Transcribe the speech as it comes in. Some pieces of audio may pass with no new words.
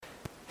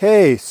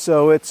Hey,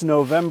 so it's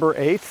November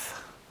 8th,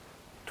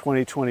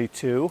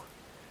 2022,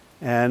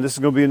 and this is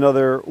going to be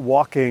another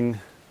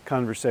walking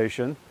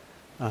conversation.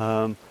 But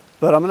I'm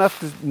going to have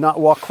to not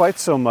walk quite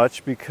so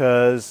much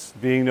because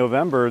being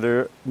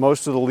November,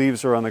 most of the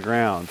leaves are on the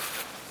ground.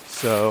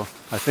 So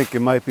I think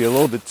it might be a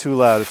little bit too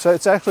loud.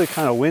 It's actually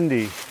kind of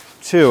windy,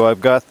 too. I've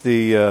got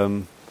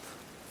the,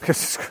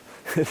 it's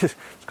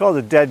called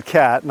a dead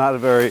cat, not a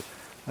very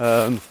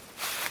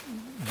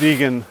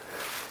vegan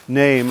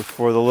name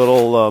for the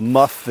little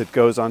muff that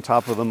goes on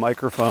top of the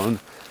microphone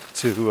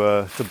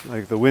to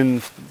like the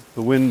wind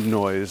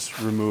noise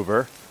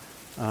remover.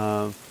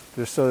 I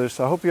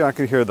hope you're not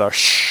going to hear the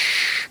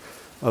shh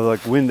of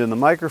like wind in the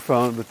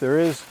microphone, but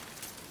you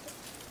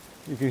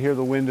can hear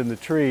the wind in the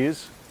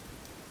trees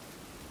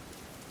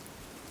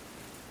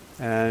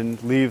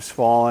and leaves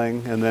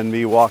falling and then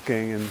me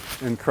walking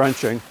and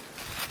crunching.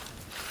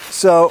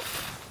 So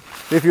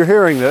if you're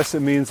hearing this,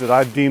 it means that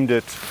I've deemed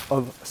it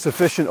of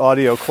sufficient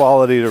audio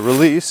quality to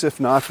release. If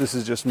not, this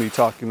is just me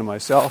talking to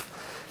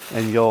myself,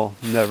 and you'll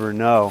never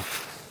know.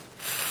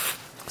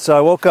 So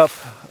I woke up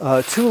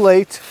too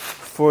late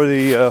for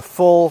the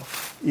full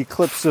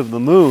eclipse of the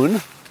moon,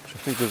 which I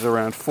think was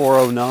around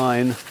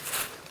 4:09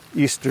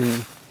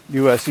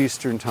 U.S.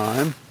 Eastern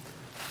Time.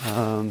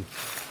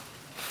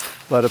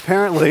 But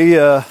apparently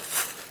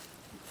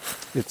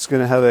it's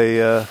going to have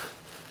a...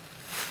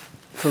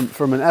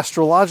 From an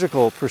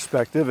astrological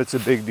perspective, it's a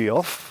big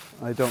deal.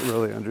 I don't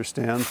really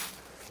understand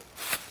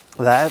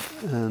that,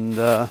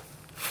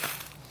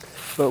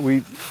 but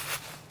we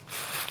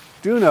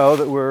do know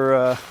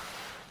that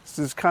this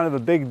is kind of a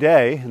big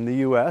day in the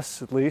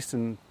U.S., at least,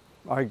 and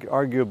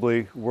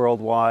arguably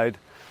worldwide,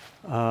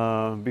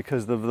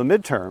 because of the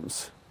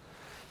midterms.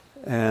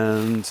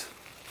 And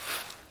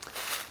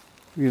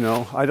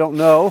I don't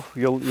know.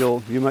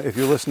 You might, if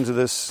you listen to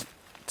this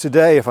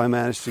today, if I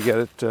manage to get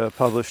it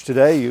published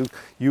today,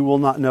 you will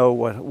not know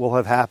what will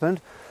have happened.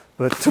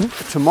 But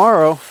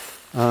tomorrow,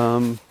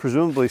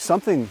 presumably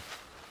something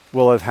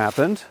will have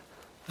happened.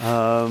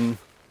 So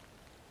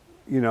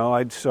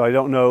I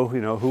don't know,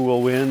 who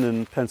will win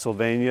in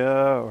Pennsylvania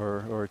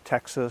or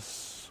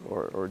Texas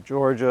or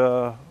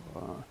Georgia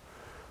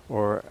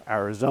or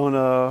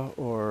Arizona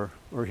or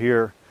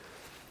here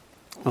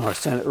our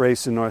Senate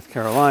race in North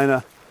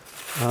Carolina.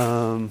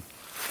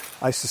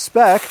 I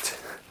suspect,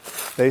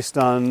 based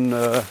on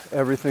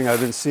everything I've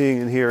been seeing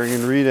and hearing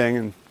and reading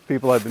and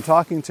people I've been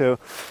talking to,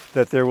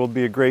 that there will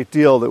be a great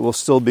deal that will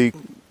still be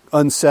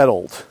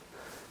unsettled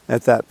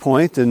at that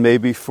point, and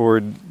maybe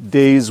for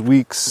days,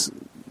 weeks,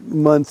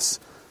 months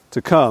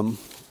to come.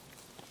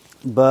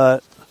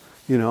 But,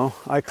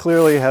 I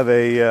clearly have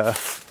a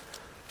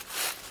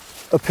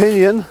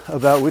opinion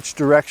about which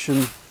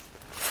direction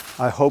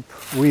I hope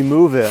we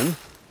move in.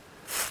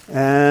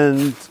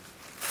 And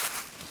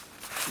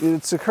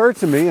it's occurred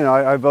to me,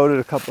 I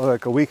voted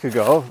a week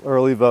ago,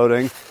 early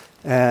voting,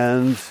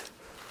 and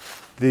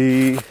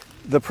the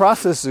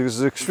process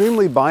is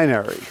extremely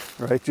binary,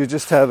 right? You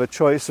just have a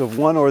choice of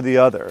one or the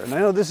other. And I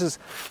know this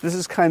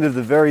is kind of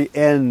the very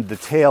end, the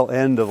tail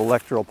end of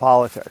electoral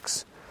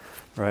politics,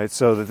 right?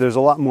 So that there's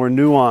a lot more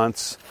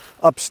nuance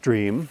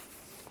upstream,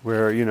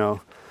 where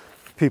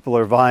people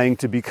are vying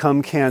to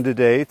become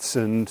candidates,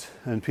 and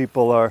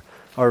people are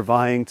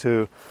vying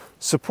to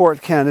support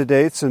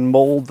candidates and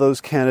mold those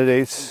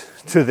candidates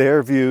to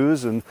their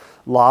views and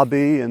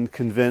lobby and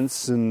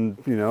convince and,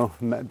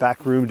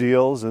 backroom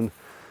deals and,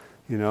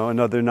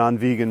 another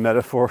non-vegan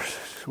metaphor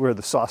where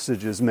the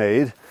sausage is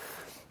made.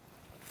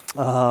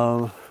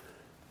 And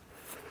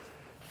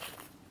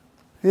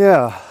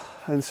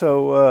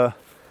so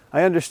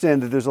I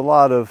understand that there's a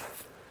lot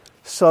of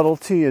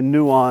subtlety and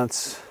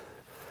nuance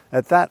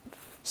at that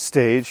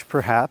stage,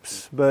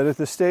 perhaps, but at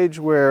the stage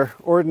where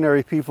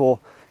ordinary people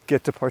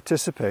get to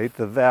participate,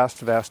 the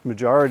vast, vast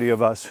majority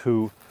of us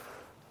who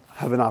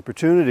have an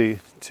opportunity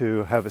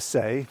to have a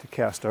say, to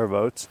cast our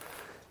votes,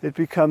 it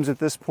becomes at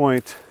this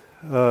point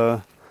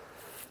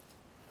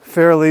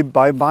fairly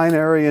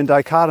binary and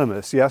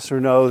dichotomous, yes or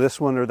no, this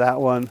one or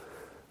that one.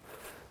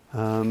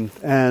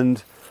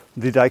 And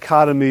the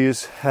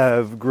dichotomies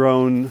have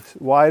grown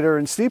wider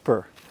and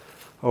steeper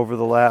over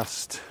the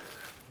last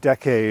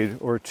decade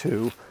or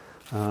two.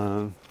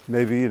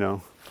 Maybe,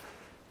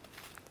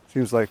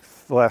 seems like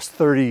the last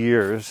 30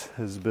 years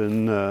has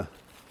been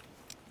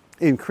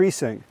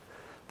increasing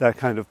that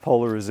kind of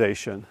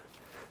polarization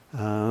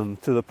to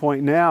the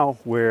point now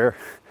where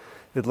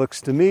it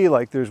looks to me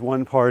like there's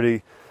one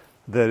party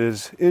that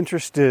is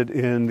interested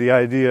in the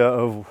idea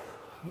of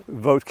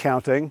vote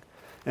counting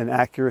and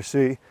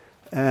accuracy,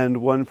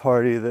 and one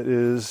party that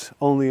is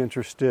only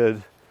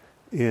interested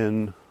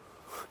in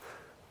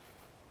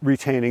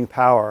retaining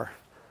power.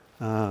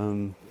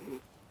 And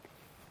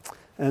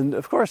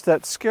of course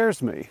that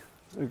scares me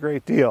a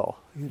great deal.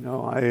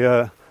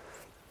 I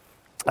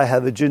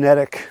have a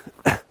genetic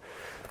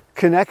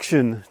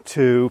connection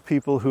to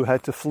people who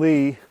had to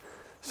flee,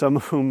 some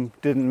of whom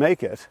didn't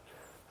make it.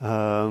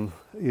 A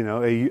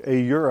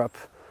Europe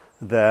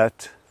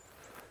that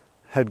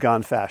had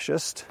gone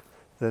fascist,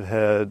 that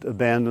had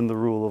abandoned the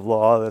rule of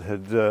law, that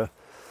had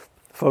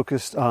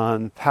focused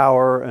on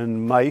power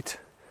and might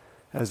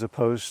as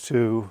opposed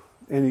to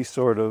any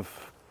sort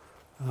of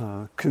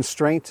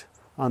constraint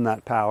on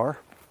that power.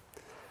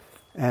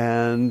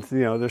 And,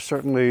 there's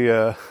certainly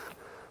a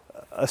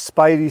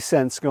spidey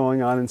sense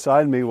going on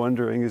inside me,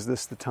 wondering, is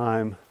this the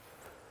time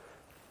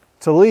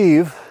to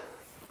leave,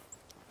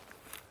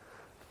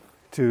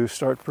 to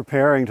start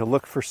preparing to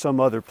look for some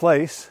other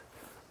place?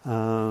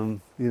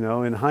 In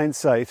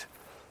hindsight,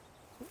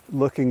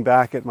 looking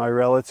back at my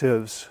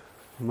relatives,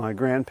 my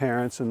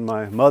grandparents and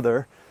my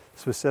mother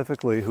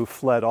specifically, who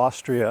fled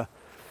Austria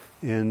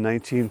in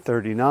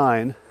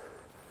 1939,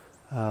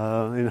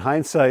 in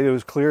hindsight, it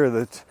was clear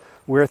that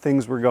where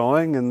things were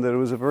going and that it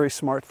was a very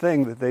smart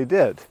thing that they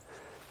did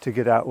to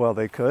get out while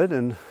they could.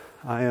 And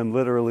I am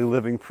literally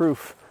living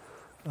proof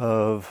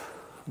of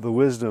the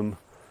wisdom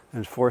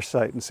and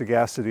foresight and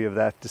sagacity of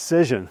that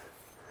decision.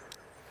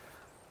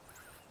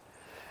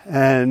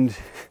 And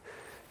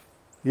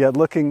yet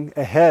looking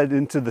ahead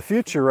into the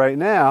future right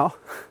now,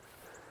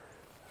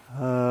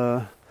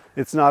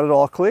 it's not at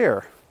all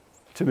clear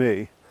to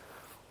me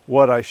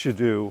what I should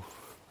do,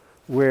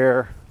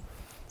 where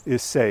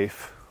is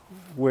safe,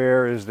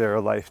 where is there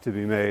a life to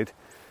be made,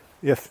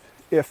 if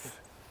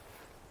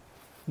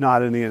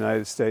not in the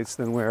United States,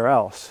 then where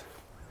else?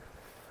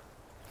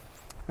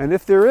 And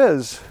if there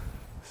is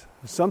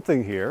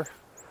something here,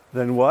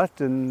 then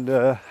what, and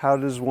how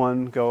does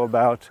one go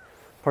about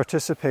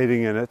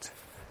participating in it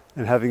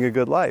and having a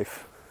good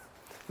life?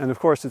 And of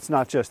course, it's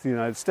not just the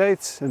United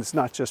States, and it's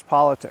not just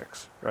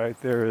politics, right?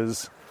 There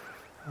is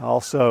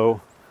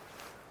also,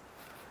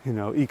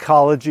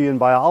 ecology and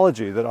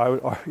biology that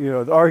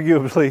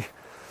arguably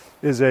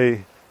is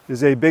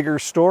a bigger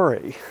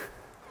story,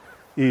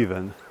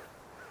 even.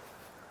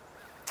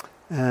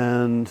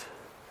 And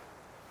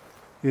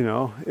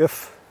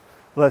if,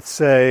 let's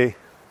say,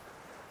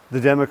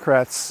 the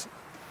Democrats,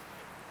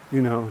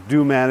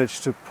 do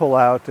manage to pull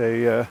out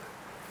a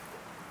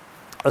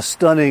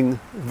stunning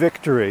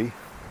victory,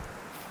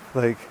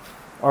 like,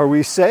 are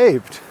we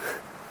saved?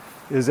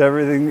 Is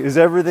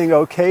everything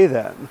okay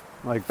then?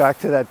 Like, back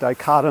to that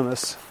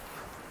dichotomous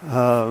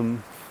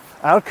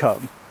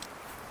outcome.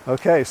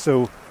 Okay,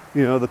 so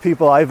the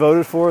people I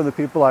voted for, and the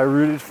people I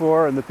rooted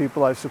for, and the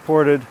people I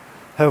supported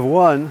have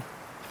won.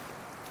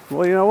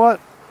 Well, you know what?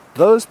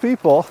 Those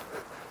people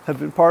have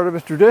been part of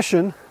a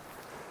tradition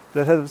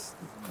that has,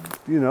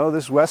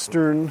 this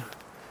Western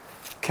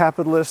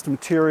capitalist,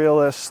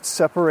 materialist,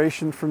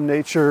 separation from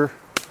nature,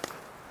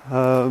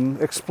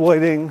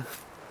 exploiting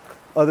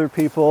other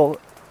people,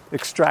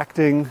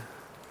 extracting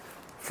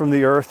from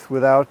the earth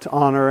without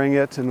honoring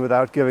it and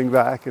without giving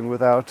back and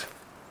without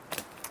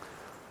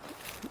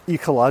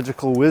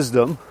ecological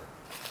wisdom,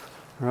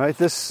 right?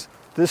 This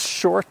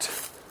short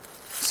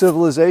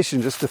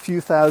civilization, just a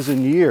few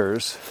thousand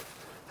years,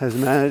 has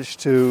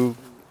managed to,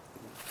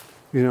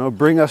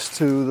 bring us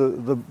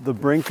to the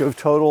brink of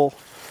total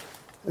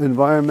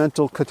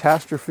environmental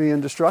catastrophe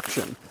and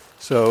destruction.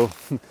 So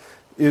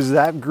is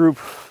that group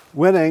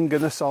winning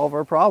going to solve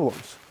our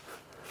problems?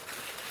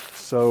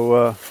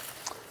 So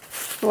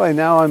anyway,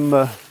 now I'm,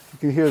 you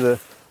can hear the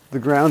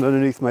ground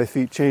underneath my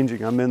feet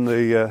changing. I'm in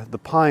the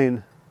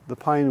pine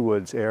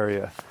woods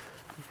area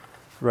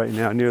right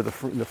now, near the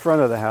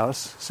front of the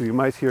house. So you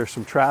might hear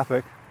some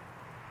traffic.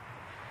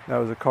 That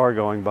was a car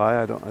going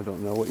by. I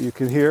don't know what you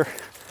can hear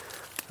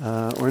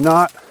or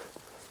not.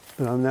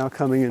 But I'm now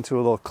coming into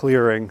a little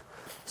clearing.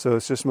 So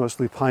it's just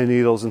mostly pine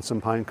needles and some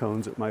pine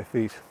cones at my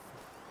feet.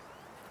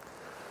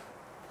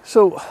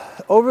 So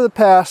over the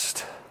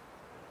past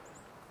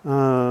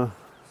 2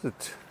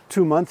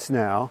 months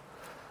now,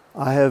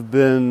 I have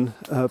been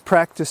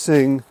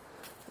practicing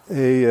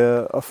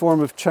a form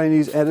of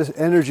Chinese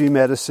energy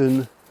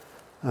medicine,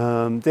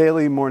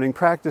 daily morning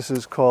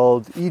practices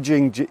called I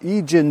Ching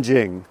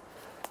Jing.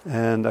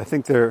 And I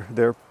think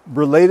they're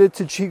related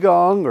to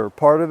Qigong or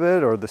part of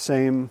it or the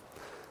same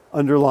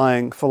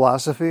underlying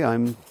philosophy.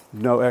 I'm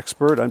no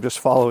expert. I'm just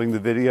following the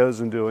videos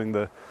and doing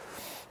the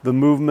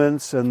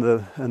movements and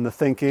the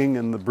thinking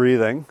and the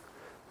breathing.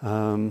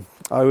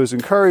 I was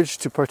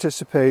encouraged to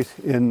participate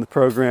in the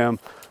program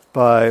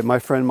by my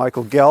friend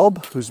Michael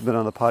Gelb, who's been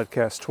on the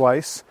podcast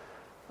twice,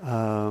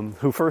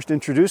 who first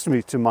introduced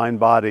me to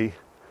mind-body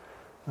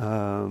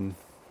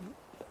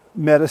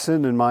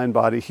medicine and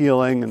mind-body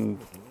healing, and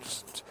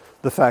just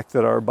the fact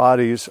that our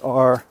bodies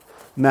are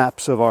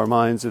maps of our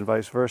minds and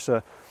vice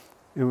versa.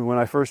 And when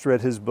I first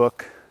read his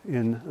book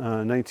in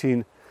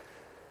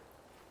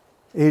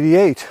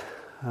 1988,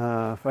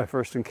 I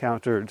first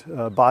encountered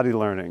body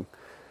learning.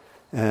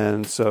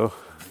 And so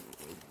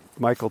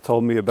Michael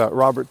told me about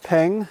Robert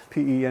Peng,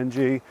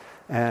 P-E-N-G,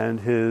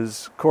 and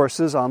his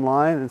courses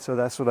online, and so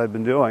that's what I've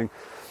been doing.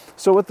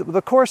 So what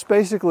the course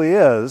basically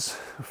is,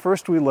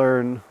 first we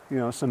learn,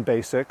 some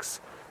basics,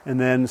 and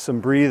then some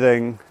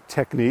breathing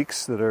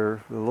techniques that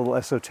are a little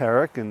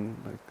esoteric and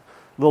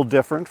a little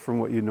different from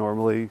what you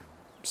normally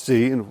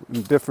see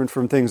and different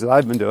from things that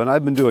I've been doing.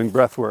 I've been doing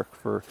breath work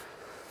for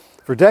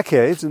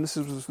decades, and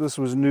this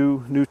was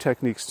new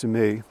techniques to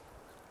me.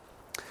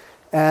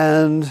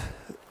 And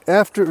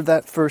after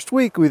that first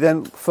week, we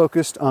then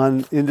focused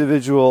on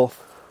individual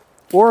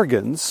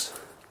organs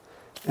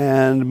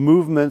and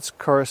movements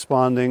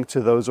corresponding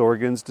to those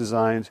organs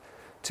designed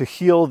to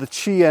heal the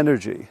chi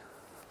energy,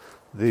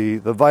 the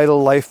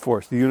vital life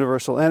force, the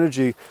universal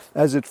energy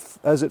as it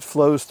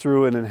flows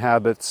through and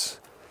inhabits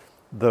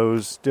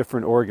those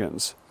different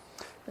organs.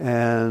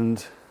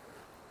 And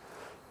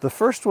the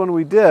first one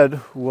we did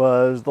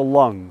was the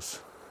lungs.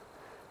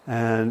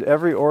 And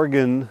every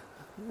organ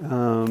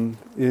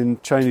in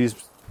Chinese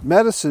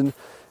medicine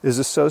is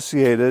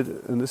associated,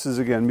 and this is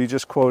again me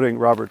just quoting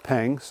Robert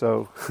Peng,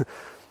 so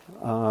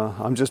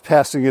I'm just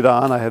passing it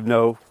on. I have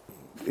no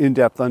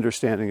in-depth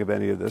understanding of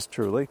any of this,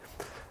 truly.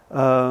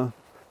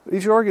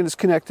 Each organ is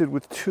connected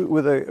with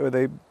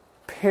a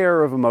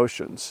pair of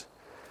emotions,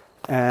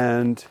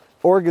 and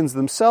organs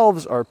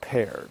themselves are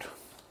paired.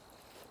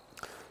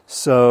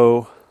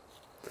 So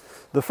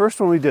the first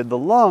one we did, the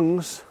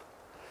lungs,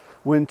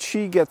 when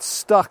qi gets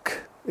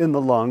stuck in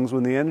the lungs,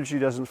 when the energy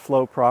doesn't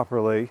flow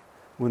properly,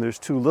 when there's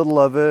too little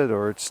of it,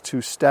 or it's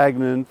too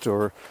stagnant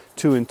or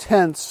too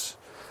intense,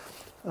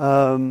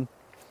 the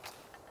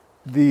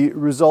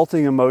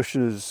resulting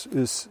emotion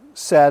is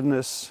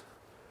sadness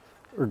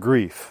or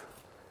grief.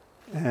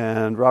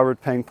 And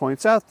Robert Peng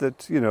points out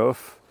that,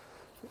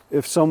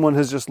 if someone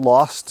has just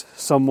lost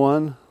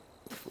someone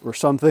or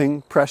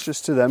something precious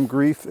to them,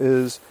 grief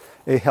is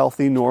a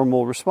healthy,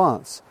 normal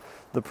response.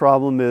 The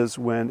problem is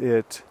when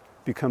it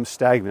becomes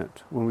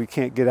stagnant, when we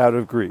can't get out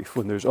of grief,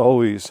 when there's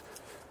always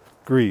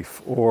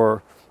grief,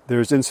 or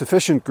there's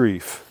insufficient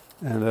grief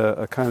and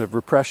a kind of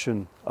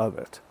repression of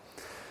it.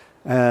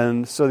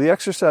 And so the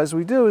exercise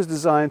we do is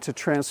designed to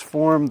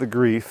transform the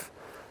grief.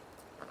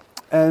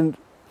 And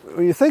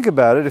when you think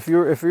about it, if you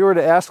were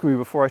to ask me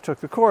before I took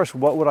the course,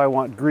 what would I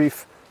want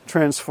grief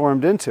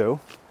transformed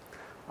into?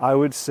 I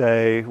would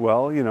say,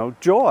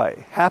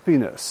 joy,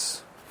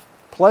 happiness,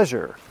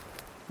 pleasure,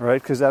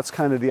 right? Because that's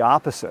kind of the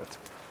opposite.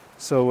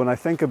 So when I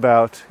think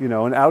about,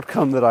 an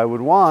outcome that I would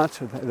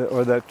want,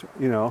 or that,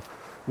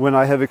 when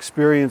I have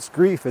experienced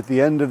grief, at the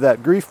end of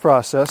that grief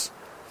process,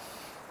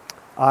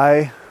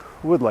 I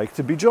would like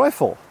to be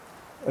joyful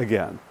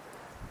again,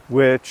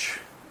 which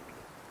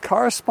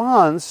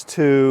corresponds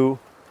to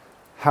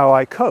how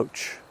I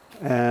coach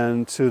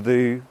and to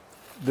the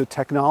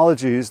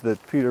technologies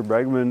that Peter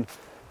Bregman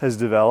has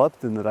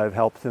developed and that I've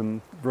helped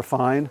him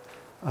refine,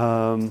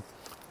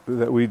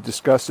 that we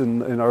discuss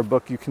in our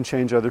book, You Can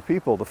Change Other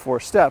People, the 4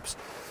 steps.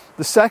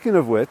 The second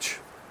of which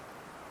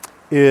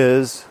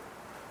is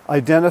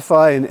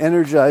identify an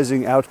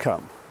energizing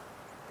outcome.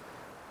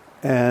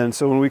 And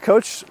so when we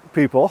coach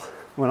people,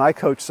 when I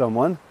coach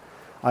someone,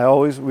 I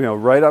always,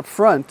 right up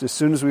front, as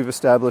soon as we've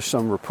established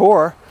some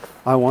rapport,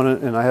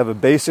 and I have a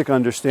basic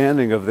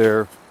understanding of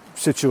their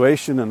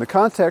situation and the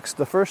context,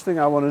 the first thing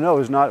I want to know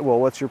is not,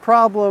 what's your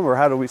problem, or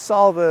how do we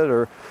solve it,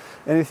 or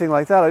anything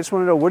like that. I just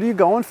want to know, what are you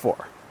going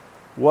for?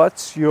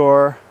 What's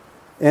your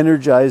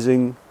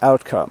energizing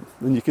outcome?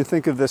 And you can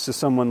think of this as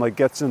someone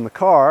gets in the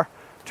car,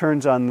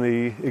 turns on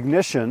the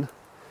ignition,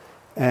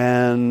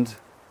 and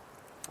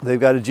they've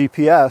got a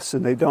GPS,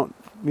 and they don't,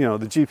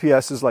 the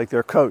GPS is like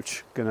their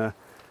coach, gonna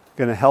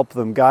help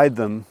them, guide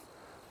them.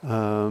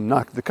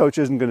 The coach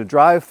isn't going to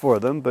drive for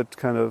them, but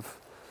kind of,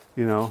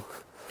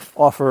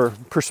 offer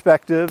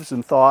perspectives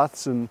and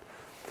thoughts. And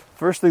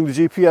first thing the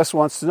GPS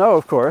wants to know,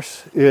 of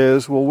course,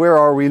 is, where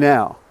are we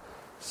now?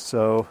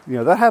 So,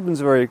 that happens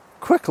very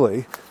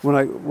quickly.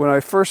 When I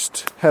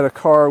first had a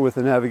car with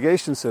a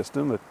navigation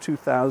system, a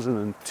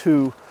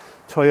 2002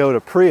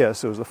 Toyota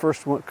Prius, it was the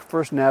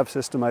first nav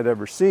system I'd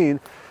ever seen.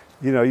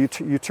 You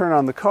turn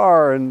on the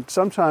car, and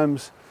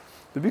sometimes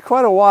it'd be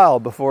quite a while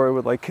before it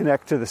would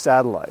connect to the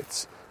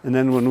satellites. And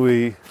then when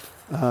we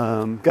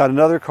got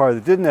another car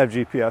that didn't have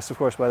GPS, of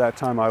course, by that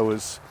time I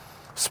was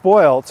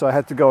spoiled, so I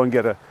had to go and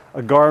get a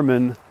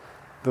Garmin,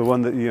 the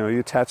one that you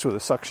attach with a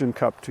suction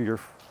cup to your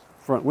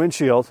front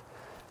windshield,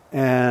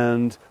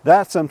 and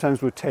that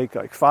sometimes would take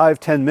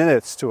 5-10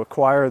 minutes to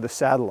acquire the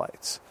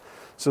satellites.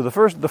 So the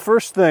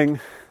first thing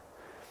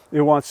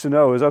it wants to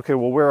know is, okay,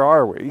 where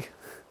are we?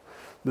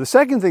 The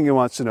second thing it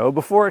wants to know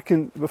before it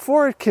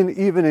can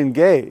even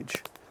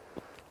engage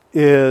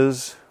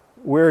is,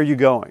 where are you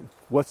going?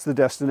 What's the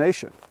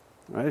destination?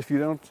 Right? If you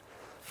don't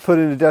put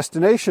in a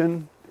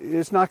destination,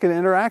 it's not going to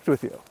interact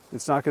with you.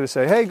 It's not going to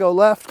say, hey, go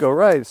left, go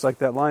right. It's like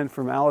that line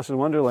from Alice in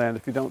Wonderland.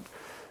 If you don't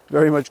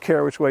very much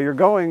care which way you're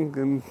going,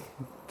 then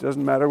it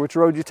doesn't matter which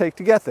road you take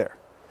to get there.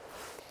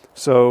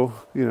 So,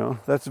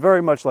 that's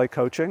very much like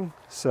coaching.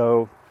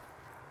 So,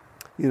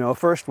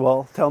 first,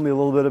 tell me a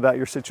little bit about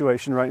your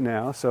situation right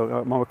now. So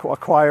I'm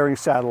acquiring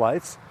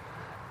satellites.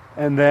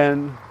 And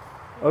then,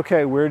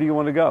 okay, where do you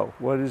want to go?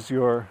 What is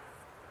your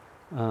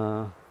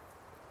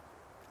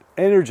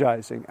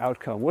energizing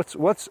outcome?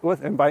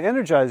 And by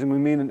energizing, we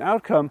mean an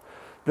outcome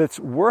that's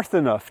worth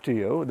enough to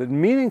you, that's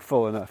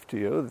meaningful enough to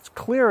you, that's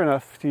clear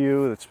enough to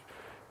you, that's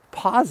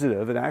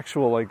positive, an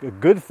actual, a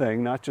good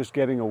thing, not just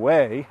getting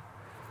away,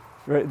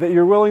 right? That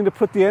you're willing to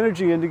put the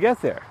energy in to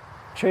get there.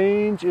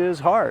 Change is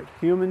hard.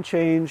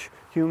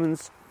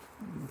 Humans,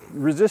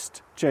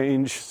 resist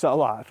change a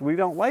lot. We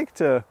don't like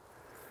to,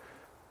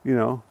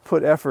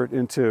 put effort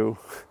into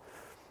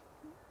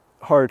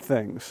hard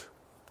things.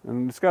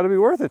 And it's got to be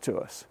worth it to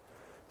us.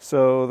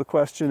 So the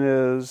question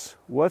is,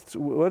 what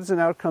is an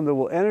outcome that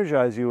will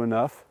energize you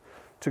enough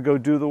to go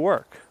do the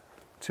work,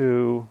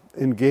 to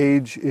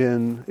engage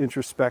in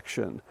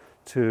introspection,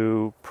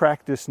 to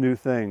practice new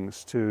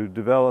things, to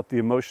develop the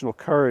emotional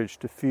courage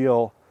to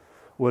feel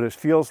what it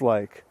feels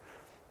like,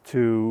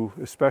 to,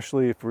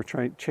 especially if we're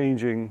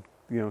changing,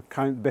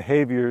 kind of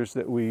behaviors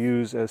that we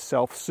use as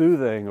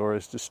self-soothing or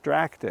as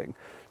distracting,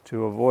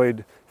 to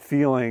avoid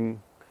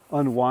feeling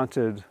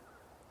unwanted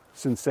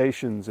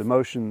sensations,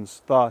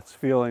 emotions, thoughts,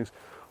 feelings.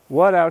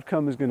 What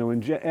outcome is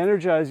going to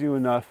energize you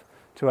enough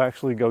to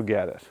actually go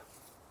get it?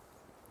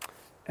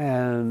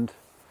 And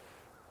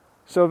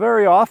so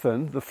very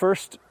often, the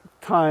first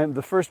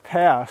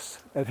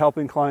pass at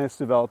helping clients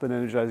develop an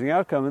energizing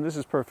outcome, and this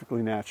is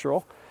perfectly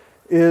natural,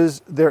 is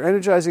their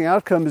energizing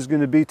outcome is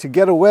going to be to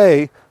get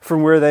away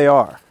from where they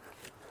are.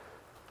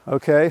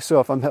 Okay, so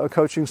if I'm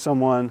coaching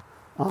someone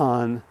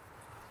on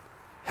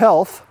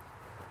health,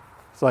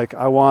 it's like,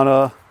 I want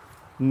to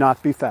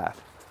not be fat.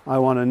 I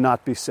want to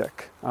not be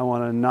sick. I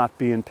want to not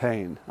be in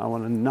pain. I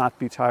want to not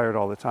be tired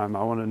all the time.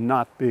 I want to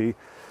not be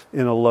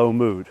in a low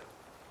mood.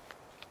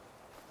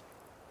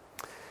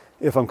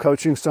 If I'm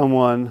coaching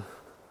someone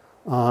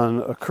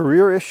on a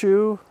career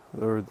issue,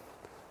 or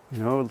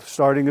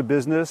starting a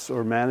business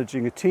or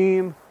managing a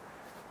team,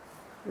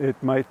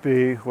 it might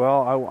be,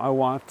 well, I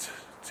want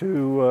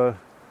to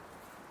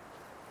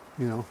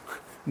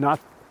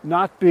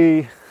not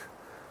be,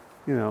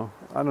 I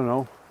don't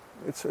know.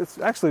 It's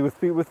actually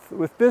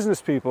with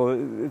business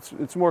people,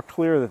 it's more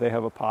clear that they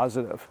have a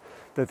positive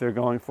that they're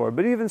going for.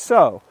 But even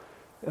so,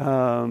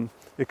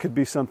 it could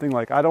be something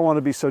like, I don't want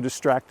to be so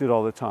distracted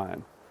all the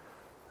time.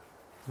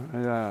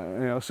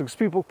 So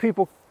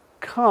people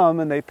come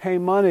and they pay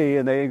money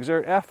and they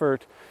exert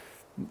effort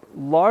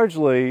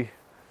largely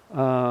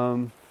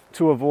to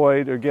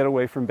avoid or get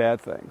away from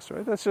bad things,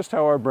 right? That's just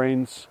how our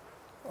brains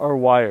are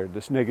wired,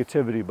 this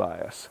negativity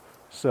bias.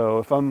 So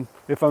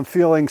if I'm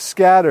feeling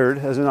scattered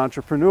as an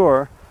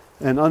entrepreneur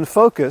and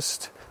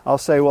unfocused, I'll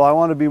say, well, I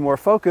want to be more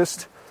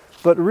focused,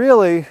 but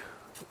really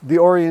the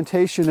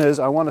orientation is,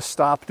 I want to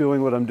stop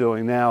doing what I'm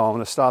doing now. I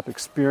want to stop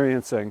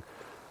experiencing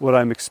what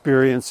I'm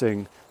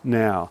experiencing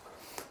now.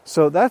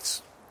 So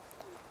that's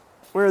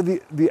where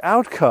the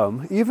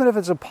outcome, even if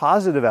it's a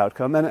positive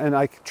outcome, and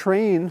I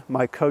train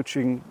my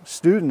coaching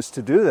students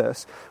to do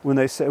this, when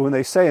they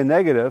say a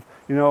negative,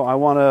 I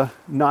want to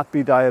not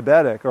be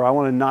diabetic, or I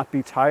want to not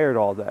be tired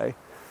all day,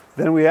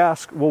 then we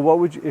ask,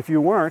 well, if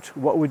you weren't,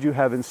 what would you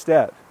have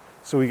instead?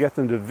 So we get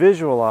them to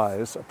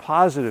visualize a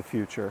positive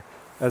future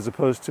as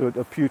opposed to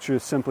a future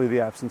simply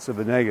the absence of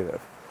a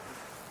negative.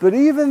 But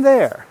even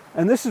there,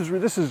 and this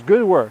is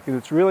good work and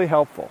it's really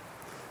helpful,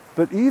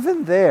 but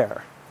even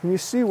there, you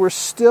see, we're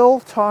still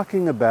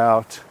talking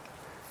about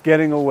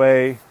getting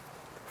away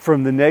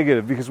from the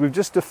negative, because we've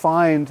just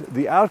defined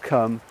the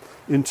outcome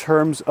in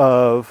terms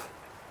of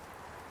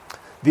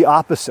the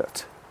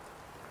opposite.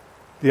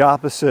 The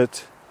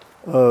opposite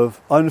of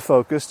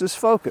unfocused is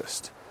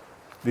focused.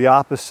 The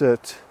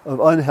opposite of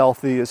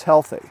unhealthy is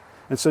healthy.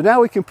 And so now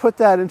we can put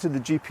that into the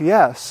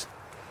GPS,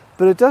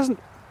 but it doesn't,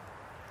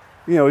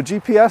 a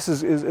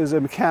GPS is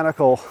a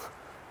mechanical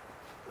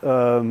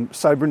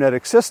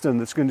cybernetic system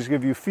that's going to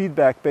give you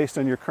feedback based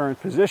on your current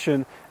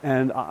position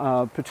and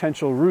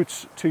potential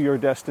routes to your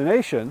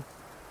destination.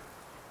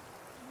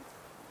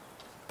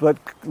 But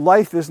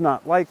life is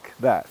not like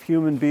that.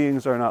 Human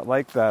beings are not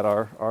like that.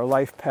 Our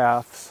life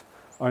paths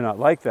are not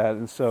like that.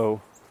 And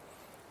so,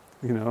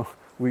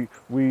 we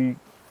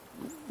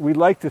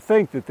like to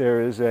think that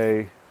there is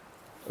a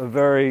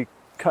very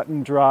cut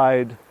and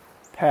dried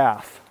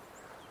path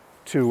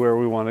to where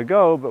we want to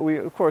go, but we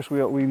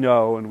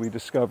know and we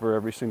discover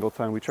every single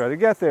time we try to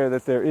get there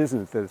that there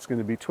isn't, that it's going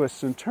to be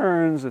twists and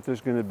turns, that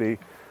there's going to be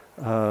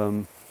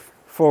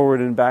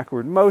forward and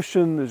backward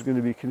motion, there's going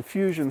to be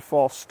confusion,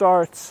 false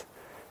starts,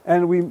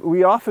 and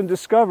we often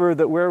discover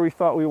that where we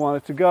thought we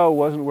wanted to go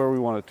wasn't where we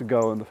wanted to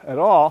go at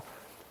all.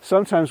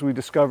 Sometimes we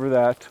discover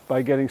that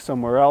by getting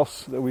somewhere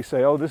else that we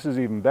say, oh, this is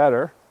even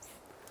better.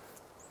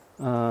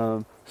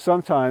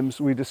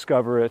 Sometimes we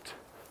discover it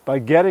by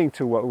getting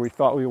to what we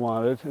thought we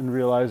wanted and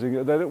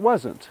realizing that it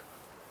wasn't,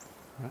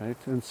 right?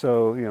 And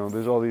so,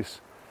 there's all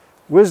these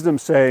wisdom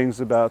sayings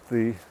about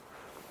the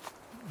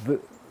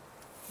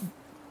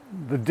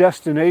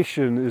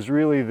destination is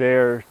really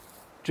there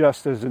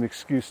just as an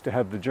excuse to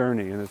have the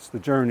journey, and it's the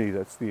journey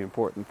that's the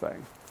important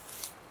thing.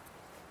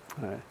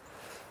 Right.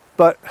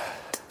 But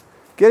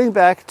getting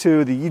back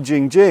to the Yi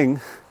Jing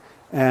Jing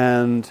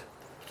and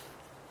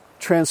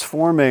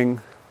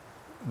transforming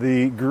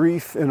the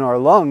grief in our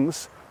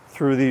lungs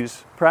through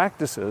these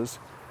practices,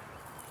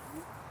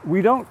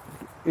 we don't,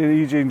 in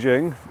Yi Jing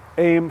Jing,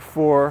 aim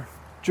for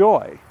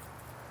joy.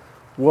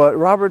 What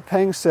Robert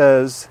Peng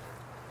says,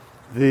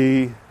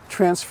 the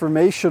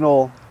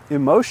transformational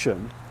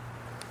emotion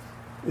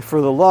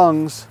for the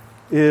lungs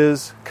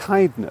is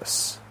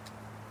kindness.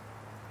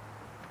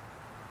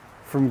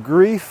 from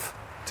grief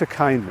to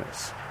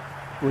kindness.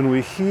 When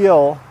we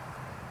heal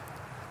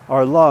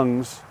our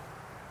lungs,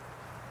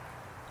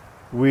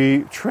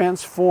 we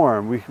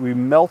transform, we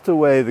melt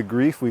away the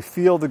grief, we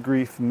feel the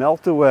grief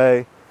melt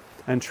away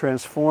and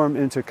transform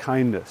into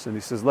kindness. And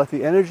he says, let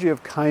the energy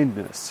of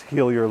kindness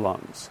heal your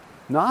lungs.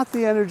 Not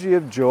the energy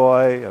of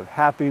joy, of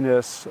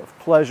happiness, of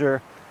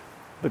pleasure,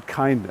 but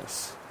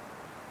kindness.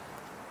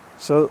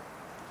 So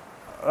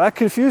that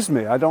confused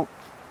me. I don't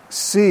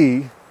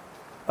see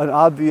an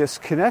obvious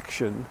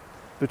connection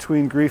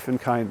between grief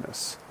and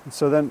kindness. And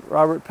so then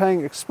Robert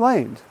Peng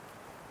explained.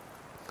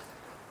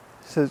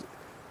 He says,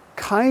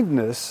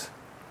 kindness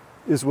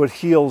is what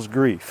heals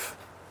grief.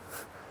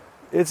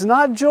 It's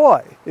not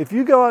joy. If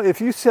you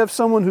have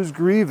someone who's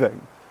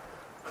grieving,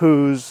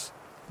 who's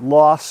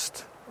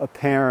lost a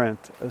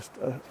parent,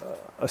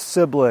 a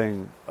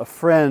sibling, a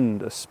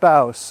friend, a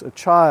spouse, a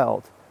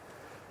child,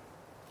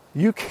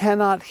 you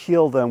cannot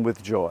heal them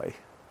with joy.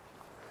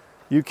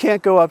 You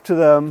can't go up to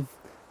them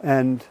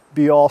and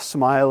be all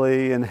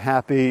smiley and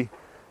happy,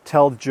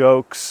 tell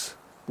jokes,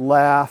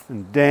 laugh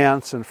and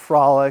dance and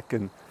frolic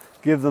and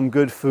give them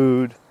good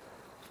food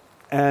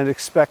and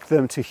expect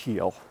them to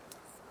heal.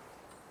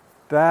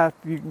 That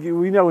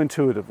we know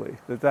intuitively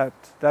that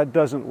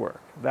doesn't work.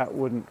 That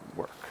wouldn't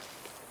work,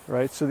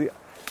 right? So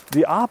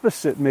the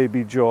opposite may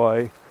be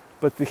joy,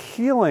 but the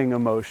healing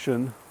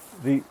emotion,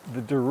 the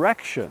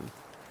direction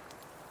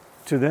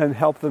to then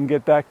help them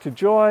get back to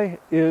joy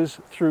is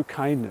through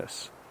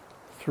kindness,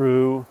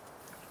 through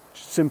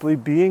simply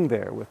being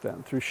there with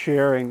them, through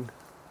sharing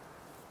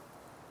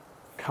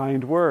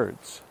kind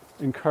words,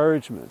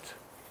 encouragement,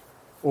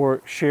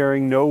 or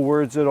sharing no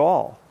words at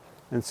all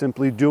and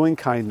simply doing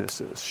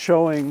kindnesses,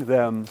 showing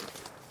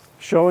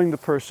the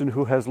person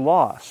who has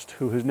lost,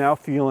 who is now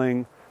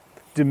feeling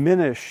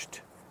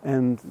diminished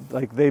and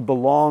like they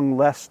belong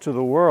less to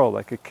the world,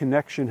 like a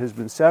connection has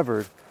been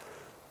severed,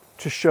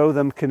 to show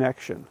them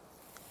connection,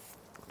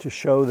 to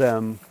show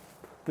them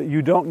that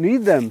you don't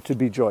need them to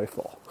be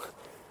joyful,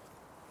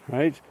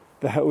 right?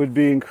 That would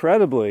be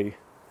incredibly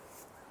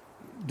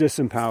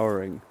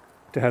disempowering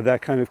to have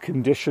that kind of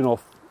conditional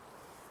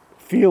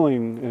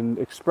feeling and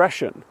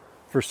expression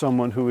for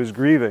someone who is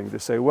grieving, to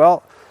say,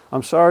 well,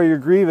 I'm sorry you're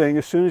grieving.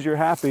 As soon as you're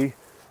happy,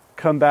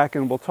 come back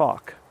and we'll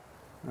talk,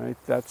 right?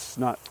 That's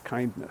not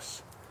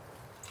kindness.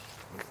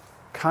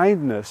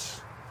 Kindness,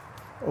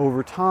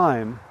 over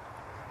time,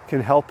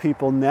 can help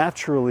people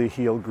naturally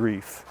heal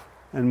grief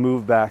and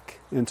move back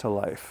into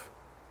life.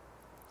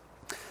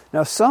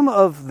 Now, some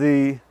of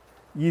the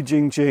Yi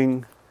Jing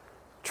Jing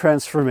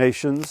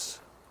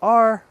transformations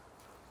are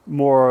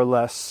more or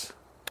less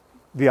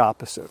the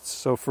opposites.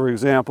 So, for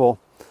example,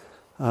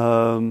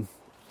 the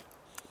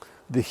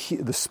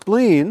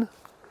spleen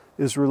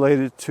is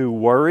related to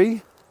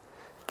worry,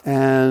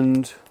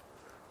 and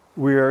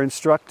we are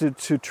instructed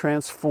to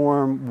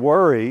transform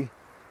worry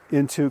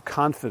into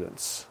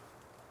confidence,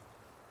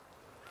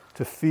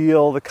 to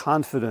feel the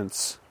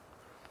confidence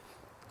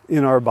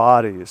in our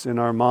bodies, in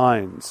our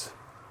minds.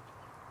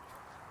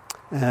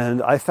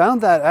 And I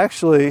found that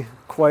actually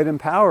quite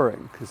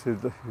empowering, because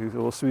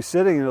we'll be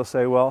sitting and he'll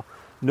say, well,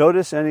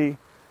 notice any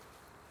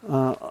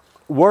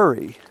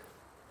worry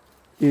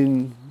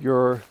in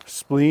your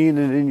spleen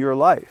and in your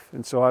life.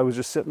 And so I was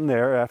just sitting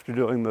there after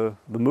doing the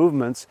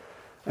movements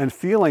and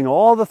feeling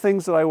all the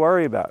things that I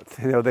worry about.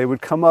 They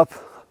would come up,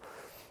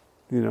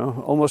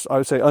 almost, I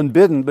would say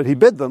unbidden, but he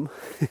bid them.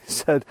 He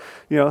said,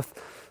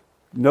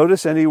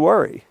 notice any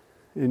worry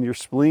in your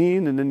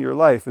spleen and in your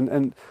life.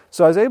 And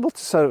so I was able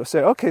to sort of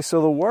say, okay,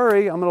 so the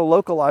worry, I'm going to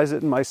localize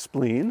it in my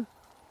spleen,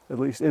 at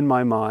least in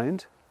my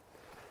mind,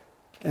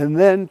 and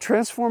then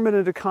transform it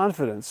into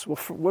confidence. Well,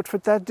 what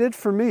that did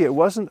for me, it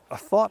wasn't a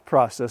thought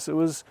process, it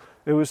was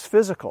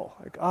physical.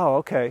 Like, oh,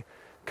 okay,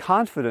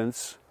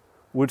 confidence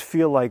would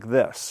feel like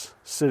this,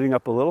 sitting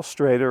up a little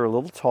straighter, a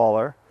little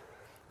taller,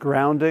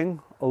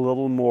 grounding a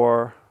little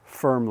more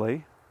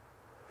firmly,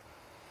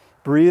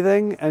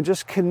 breathing and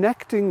just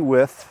connecting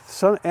with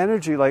some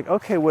energy like,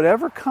 okay,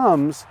 whatever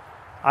comes,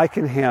 I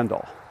can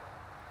handle.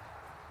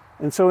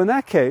 And so in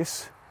that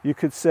case, you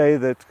could say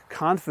that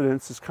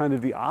confidence is kind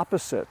of the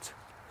opposite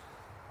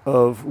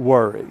of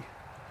worry.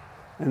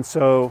 And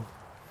so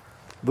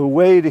the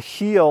way to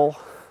heal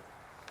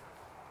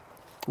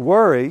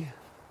worry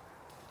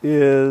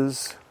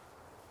is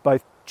by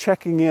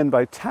checking in,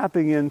 by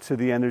tapping into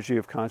the energy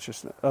of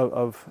consciousness,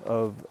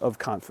 of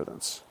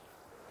confidence.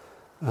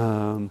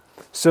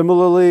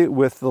 Similarly,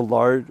 with the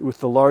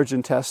large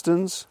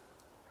intestines,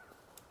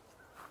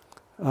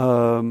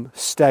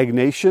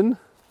 stagnation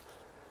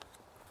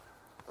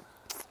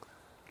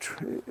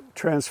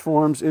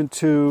transforms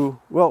into,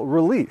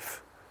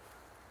 relief.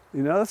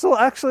 It's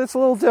a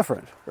little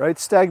different, right?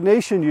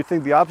 Stagnation, you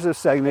think the opposite of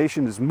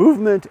stagnation is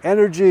movement,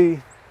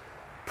 energy,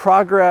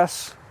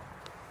 progress.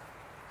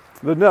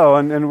 But no,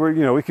 and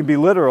we can be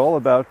literal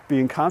about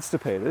being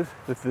constipated.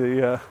 That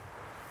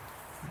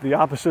the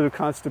opposite of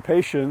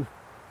constipation,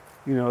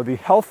 the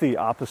healthy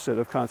opposite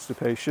of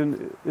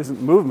constipation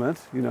isn't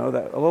movement.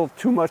 That a little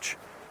too much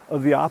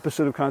of the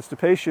opposite of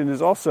constipation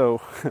is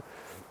also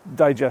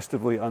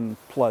digestively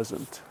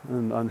unpleasant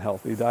and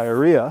unhealthy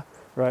diarrhea,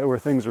 right, where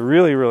things are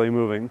really, really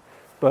moving,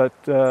 but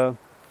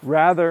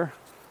rather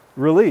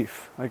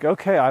relief. Like,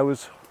 okay,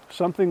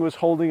 something was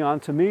holding on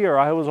to me, or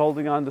I was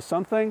holding on to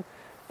something,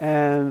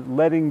 and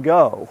letting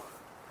go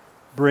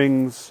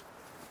brings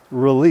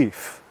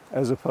relief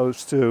as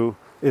opposed to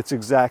its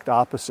exact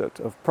opposite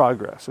of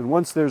progress. And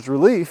once there's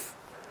relief,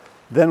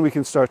 then we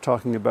can start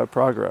talking about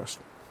progress.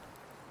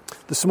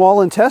 The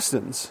small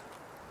intestines,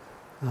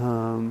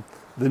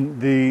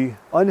 the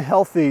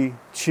unhealthy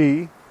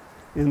chi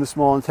in the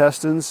small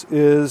intestines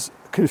is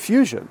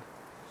confusion.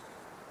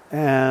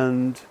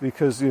 And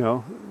because,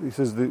 he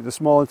says the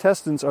small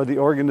intestines are the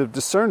organ of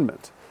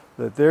discernment,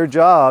 that their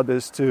job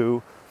is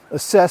to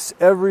assess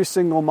every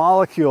single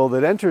molecule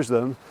that enters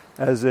them,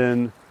 as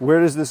in,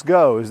 where does this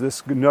go? Is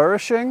this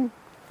nourishing,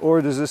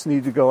 or does this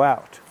need to go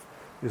out?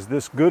 Is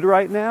this good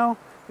right now?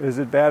 Is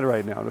it bad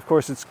right now? And of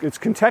course, it's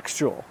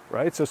contextual,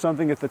 right? So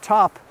something at the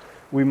top,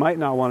 we might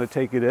not want to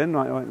take it in,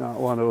 might not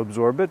want to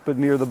absorb it, but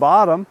near the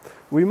bottom,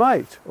 we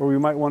might. Or we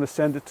might want to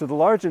send it to the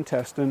large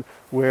intestine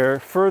where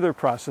further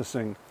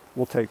processing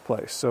will take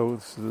place. So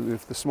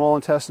if the small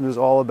intestine is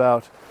all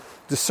about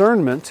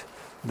discernment,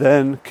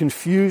 then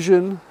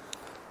confusion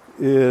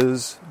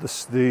is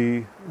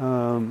the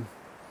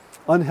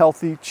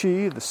unhealthy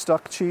chi, the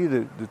stuck chi,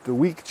 the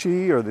weak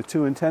chi, or the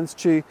too intense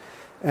chi,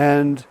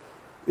 and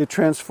it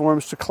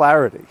transforms to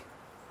clarity.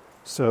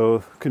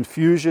 So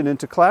confusion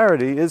into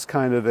clarity is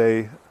kind of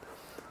a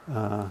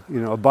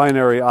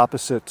binary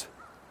opposite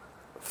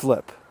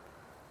flip.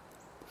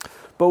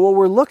 But what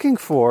we're looking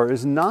for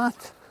is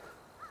not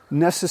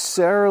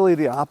necessarily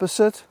the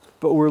opposite,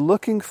 but we're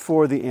looking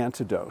for the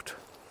antidote.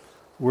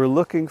 We're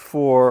looking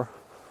for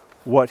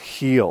what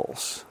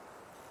heals.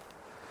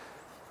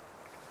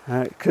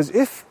 Because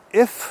if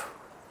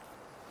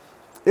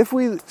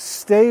we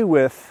stay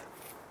with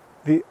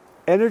the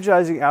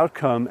energizing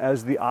outcome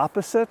as the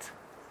opposite,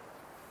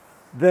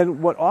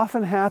 then what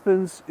often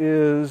happens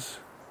is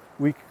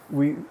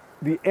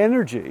the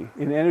energy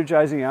in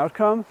energizing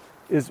outcome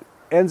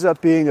ends up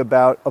being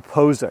about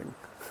opposing.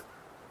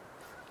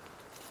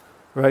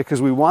 Right?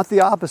 Because we want the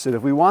opposite.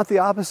 If we want the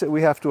opposite,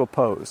 we have to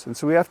oppose. And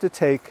so we have to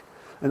take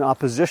an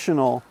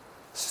oppositional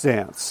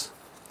stance.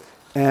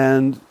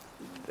 And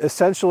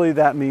essentially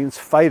that means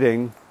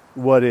fighting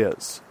what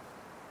is.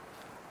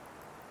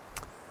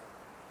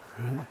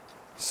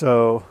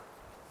 So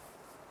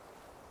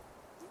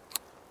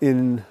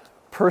in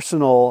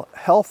personal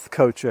health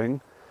coaching,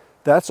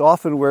 that's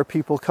often where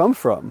people come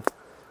from.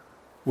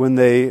 When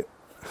they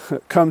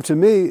come to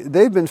me,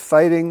 they've been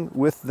fighting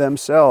with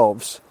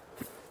themselves.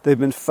 They've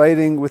been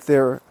fighting with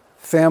their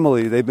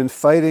family. They've been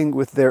fighting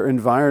with their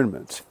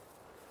environment.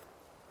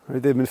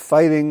 Right? They've been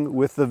fighting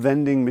with the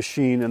vending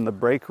machine in the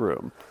break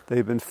room.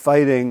 They've been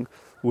fighting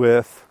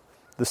with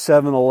the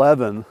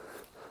 7-Eleven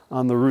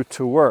on the route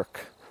to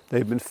work.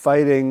 They've been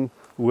fighting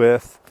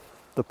with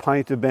the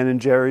pint of Ben &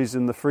 Jerry's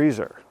in the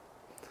freezer.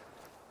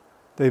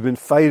 They've been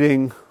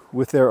fighting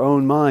with their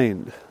own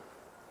mind.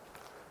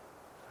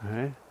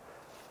 Right?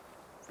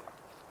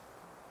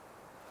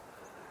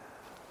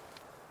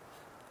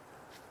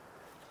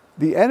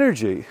 The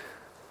energy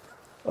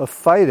of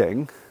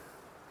fighting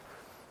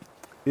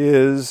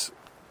is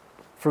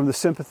from the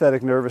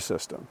sympathetic nervous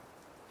system.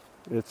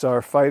 It's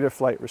our fight or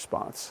flight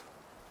response.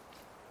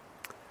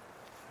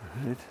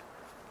 Right?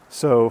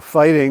 So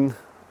fighting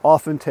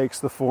often takes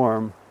the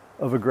form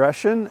of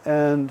aggression,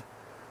 and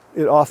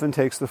it often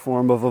takes the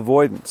form of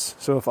avoidance.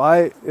 So if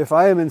I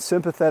am in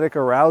sympathetic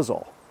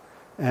arousal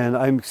and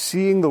I'm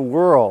seeing the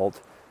world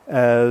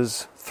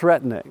as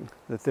threatening,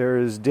 that there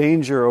is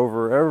danger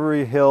over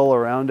every hill,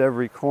 around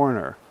every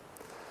corner,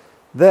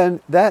 then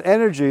that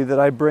energy that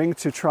I bring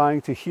to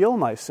trying to heal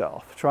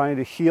myself, trying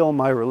to heal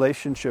my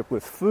relationship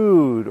with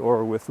food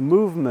or with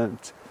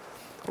movement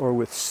or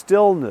with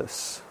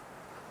stillness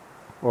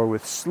or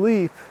with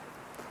sleep,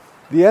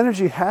 the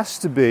energy has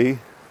to be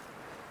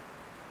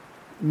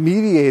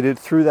mediated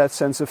through that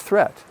sense of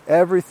threat.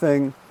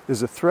 Everything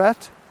is a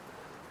threat,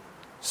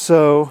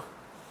 so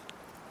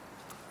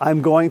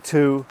I'm going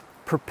to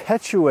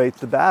perpetuate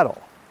the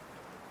battle.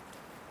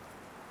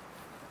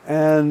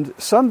 And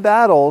some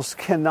battles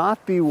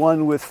cannot be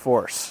won with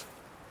force.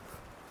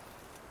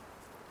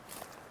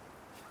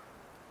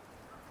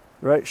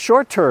 Right?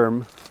 Short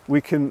term,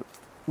 it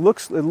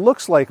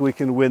looks like we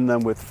can win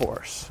them with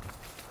force.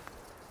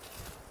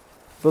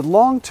 But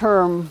long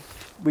term,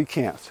 we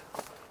can't.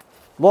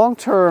 Long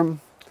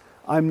term,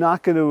 I'm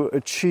not going to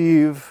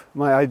achieve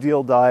my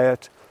ideal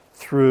diet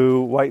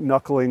through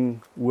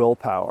white-knuckling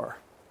willpower.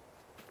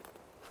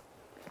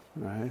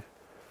 Right?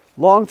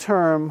 Long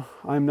term,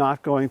 I'm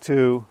not going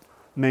to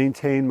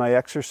maintain my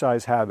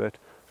exercise habit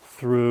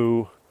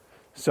through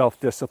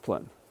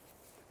self-discipline.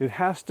 It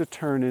has to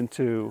turn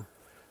into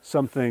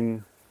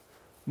something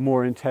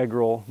more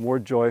integral, more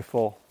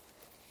joyful.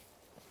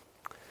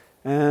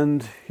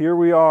 And here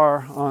we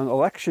are on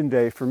election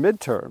day for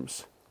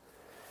midterms.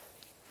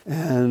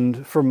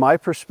 And from my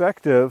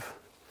perspective,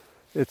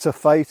 it's a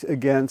fight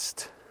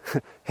against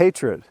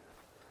hatred.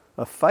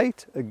 a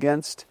fight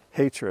against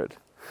hatred.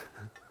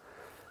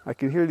 I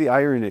can hear the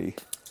irony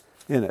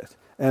in it.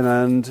 And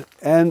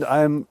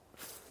I'm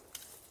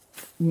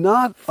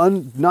not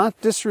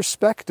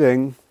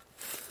disrespecting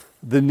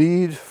the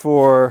need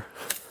for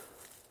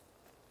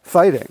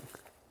fighting.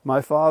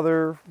 My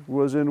father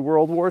was in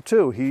World War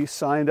II. He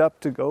signed up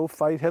to go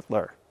fight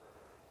Hitler.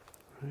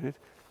 Right?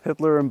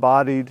 Hitler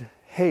embodied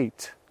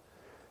hate.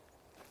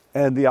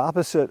 And the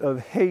opposite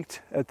of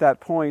hate at that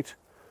point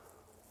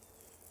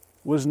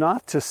was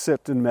not to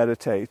sit and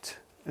meditate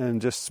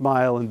and just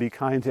smile and be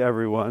kind to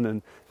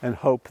everyone and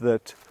hope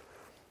that,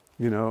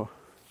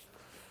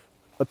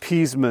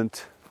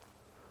 appeasement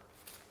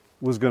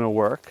was going to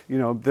work.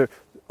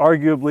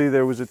 Arguably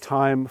there was a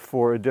time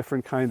for a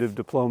different kind of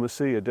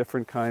diplomacy, a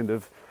different kind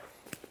of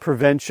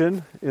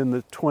prevention in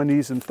the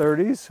 20s and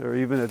 30s, or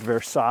even at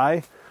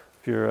Versailles.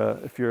 If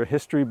you're a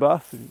history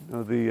buff,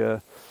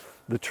 the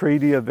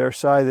Treaty of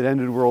Versailles that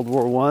ended World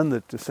War I,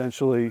 that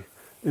essentially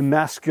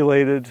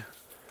emasculated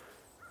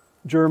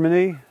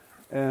Germany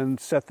and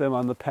set them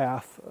on the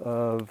path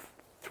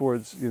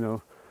towards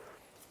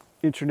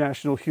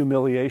international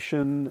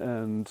humiliation,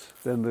 and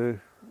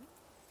then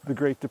the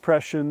Great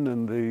Depression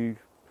and the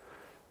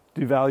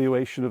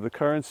devaluation of the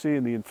currency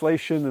and the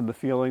inflation and the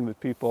feeling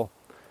that people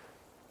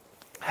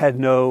had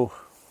no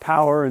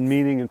power and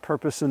meaning and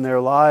purpose in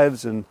their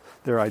lives, and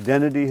their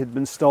identity had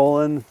been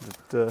stolen.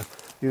 That,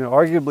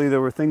 arguably there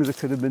were things that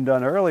could have been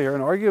done earlier,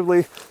 and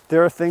arguably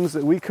there are things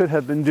that we could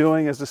have been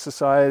doing as a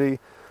society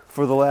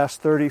for the last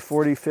 30,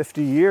 40,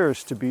 50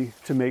 years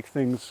to make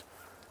things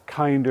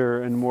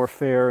kinder and more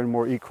fair and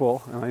more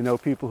equal. And I know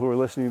people who are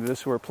listening to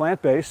this who are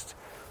plant-based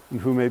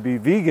and who may be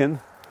vegan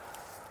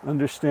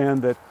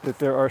understand that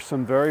there are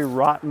some very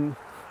rotten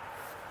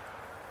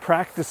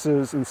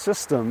practices and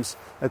systems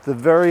at the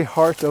very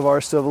heart of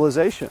our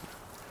civilization.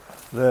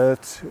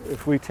 That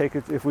if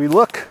we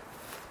look,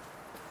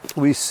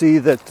 we see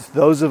that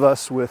those of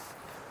us with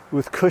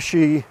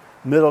cushy,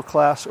 middle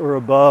class or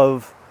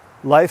above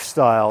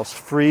lifestyles,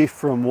 free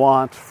from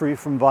want, free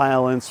from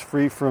violence,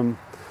 free from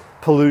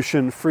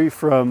pollution, free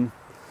from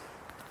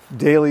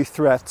daily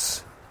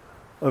threats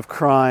of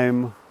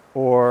crime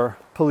or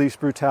police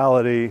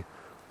brutality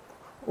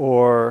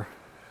or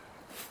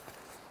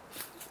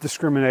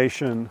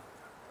discrimination,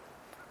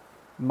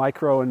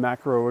 micro and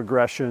macro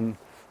aggression,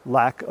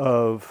 lack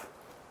of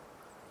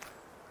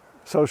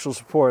social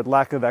support,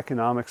 lack of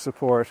economic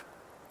support,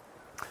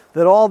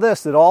 that all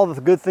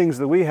the good things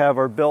that we have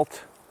are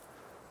built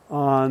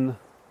on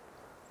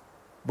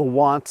the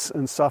wants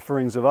and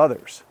sufferings of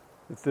others.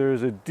 That there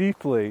is a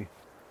deeply,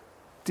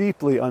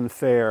 deeply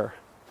unfair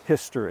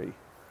history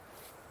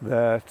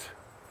that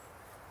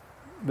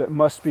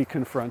must be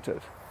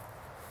confronted.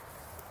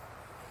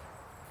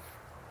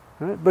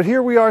 Right? But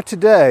here we are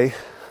today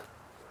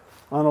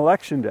on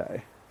Election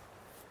Day,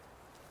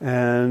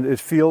 and it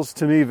feels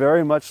to me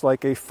very much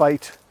like a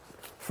fight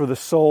for the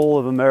soul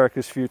of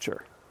America's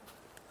future.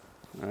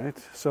 Right?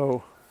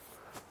 So,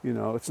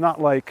 it's not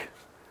like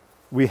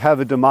we have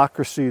a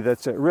democracy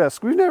that's at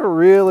risk. We've never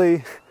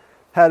really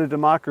had a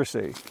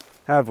democracy,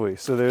 have we?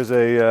 So there's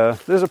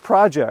a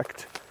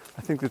project.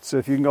 I think that's,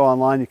 if you can go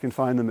online, you can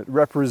find them at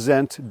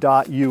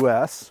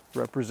represent.us,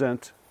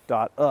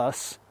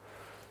 represent.us,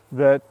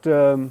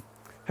 that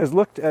has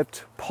looked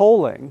at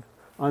polling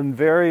on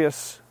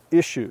various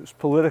issues,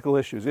 political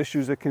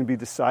issues that can be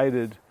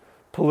decided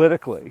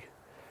politically.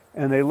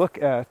 And they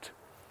look at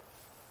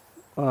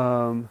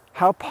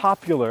how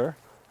popular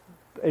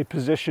a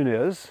position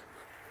is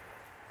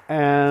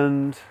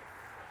and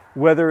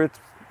whether it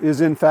is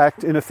in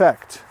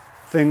effect.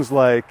 Things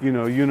like,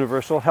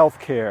 universal health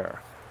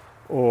care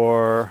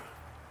or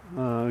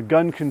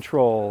gun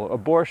control,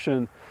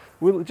 abortion.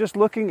 We're just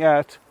looking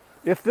at,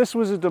 if this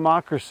was a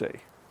democracy,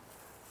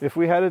 if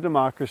we had a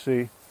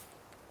democracy,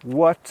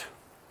 what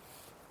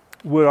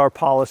would our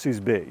policies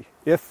be?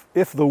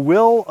 If the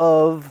will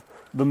of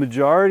the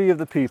majority of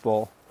the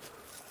people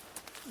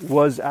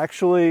was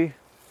actually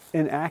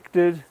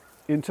enacted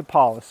into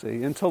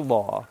policy, into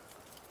law,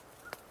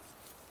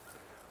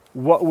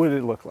 what would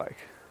it look like?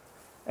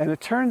 And it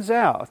turns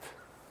out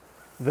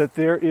that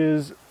there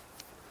is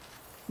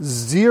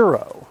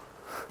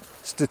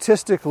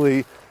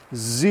statistically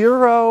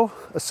zero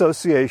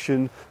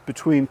association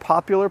between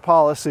popular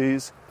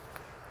policies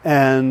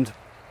and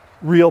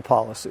real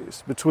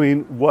policies,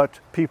 between what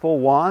people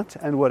want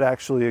and what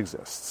actually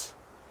exists.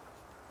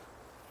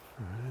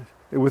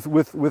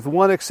 With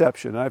one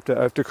exception. I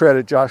have to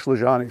credit Josh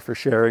LaJaunie for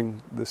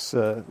sharing this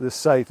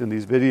site and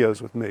these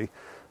videos with me.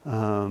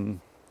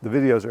 The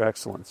videos are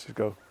excellent. So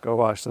go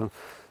watch them.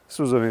 This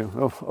was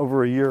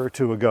over a year or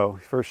two ago.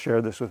 He first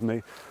shared this with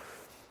me.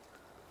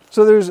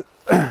 So there's,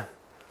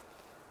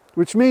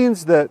 which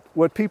means that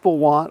what people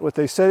want, what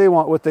they say they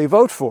want, what they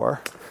vote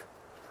for,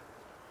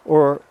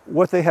 or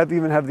what they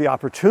even have the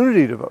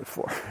opportunity to vote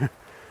for,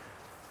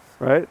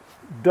 right,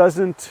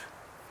 doesn't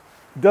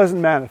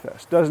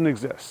manifest, doesn't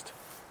exist.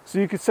 So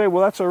you could say,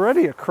 well, that's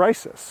already a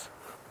crisis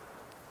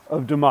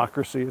of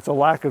democracy. It's a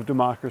lack of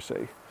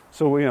democracy.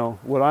 So,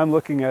 what I'm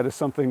looking at is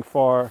something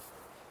far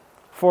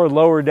far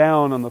lower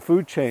down on the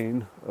food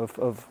chain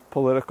of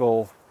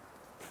political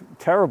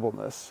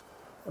terribleness,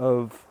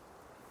 but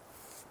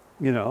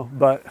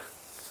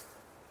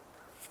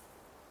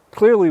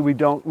clearly we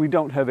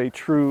don't have a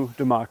true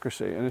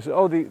democracy. And it's,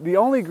 the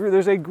only group,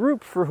 there's a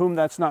group for whom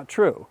that's not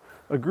true,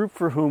 a group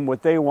for whom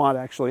what they want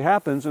actually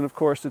happens, and of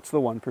course it's the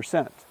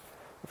 1%.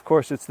 Of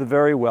course it's the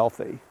very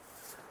wealthy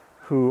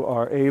who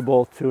are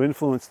able to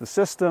influence the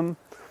system,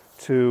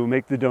 to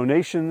make the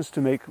donations,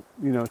 to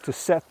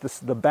set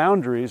the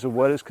boundaries of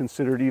what is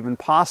considered even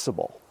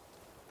possible.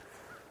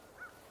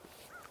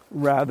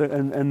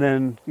 And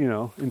then,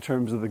 in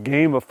terms of the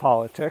game of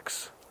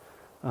politics,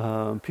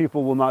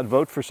 people will not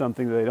vote for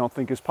something that they don't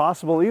think is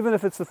possible, even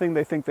if it's the thing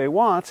they think they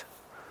want,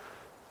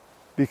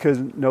 because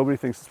nobody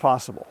thinks it's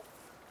possible.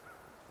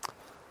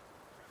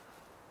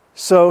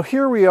 So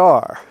here we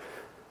are.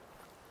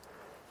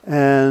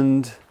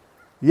 And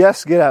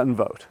yes, get out and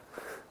vote.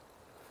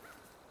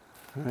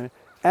 Right?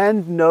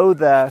 And know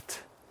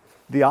that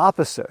the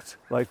opposite,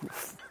 like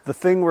the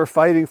thing we're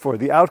fighting for,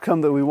 the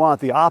outcome that we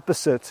want, the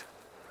opposite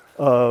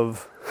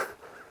of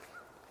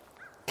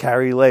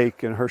Carrie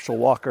Lake and Herschel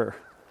Walker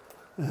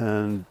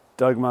and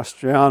Doug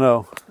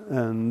Mastriano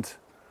and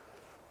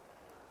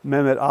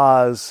Mehmet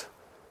Oz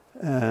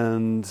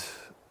and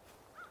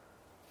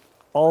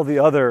all the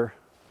other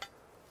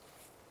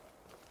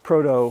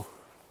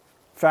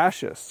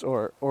proto-fascists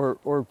or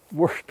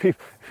worse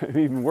people,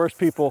 even worse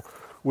people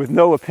with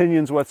no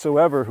opinions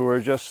whatsoever who are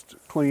just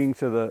clinging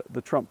to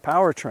the Trump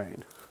power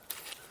train.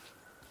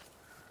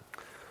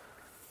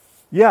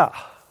 Yeah,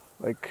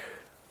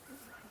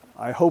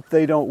 I hope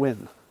they don't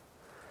win.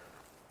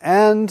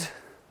 And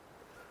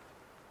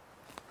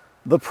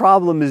the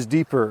problem is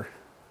deeper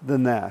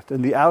than that.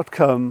 And the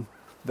outcome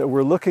that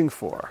we're looking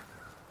for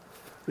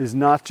is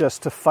not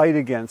just to fight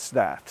against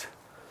that.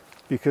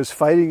 Because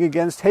fighting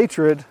against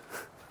hatred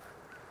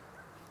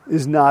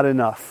is not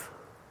enough.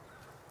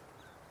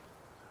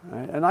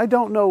 Right? And I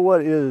don't know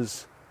what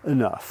is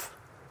enough.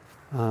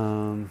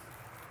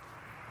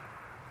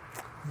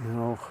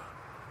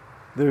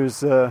 There's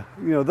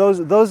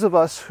those of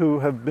us who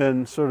have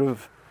been sort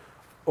of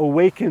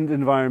awakened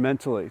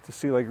environmentally to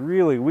see,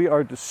 really we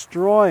are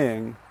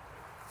destroying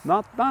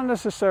not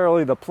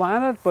necessarily the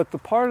planet, but the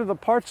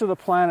parts of the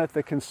planet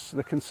that can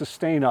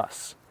sustain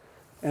us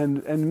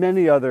and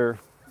many other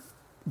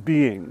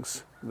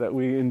beings that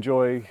we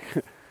enjoy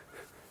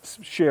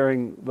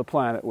sharing the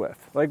planet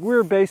with.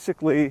 We're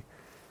basically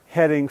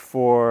heading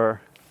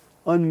for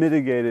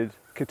unmitigated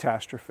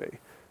catastrophe.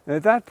 And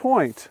at that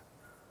point,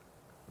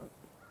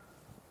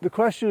 the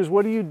question is,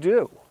 what do you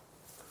do?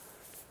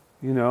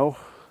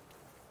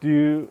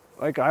 The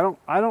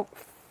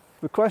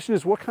question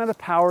is, what kind of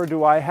power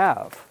do I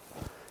have?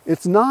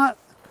 It's not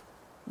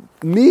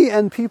me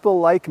and people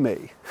like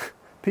me.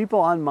 People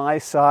on my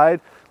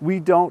side, we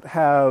don't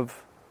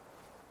have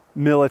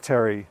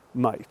military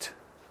might.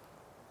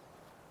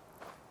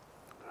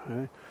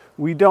 Okay?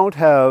 We don't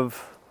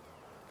have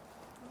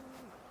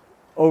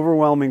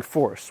overwhelming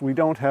force. We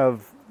don't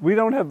have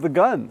the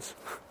guns.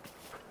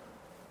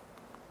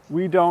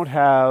 We don't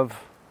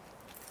have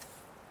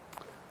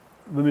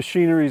the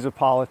machineries of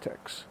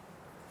politics.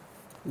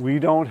 We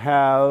don't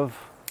have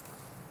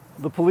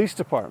the police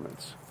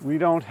departments. We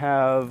don't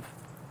have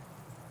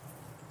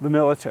the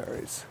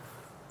militaries.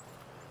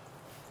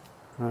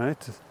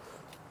 Right?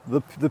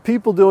 The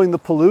people doing the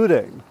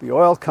polluting, the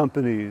oil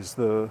companies,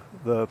 the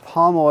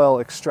palm oil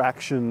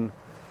extraction,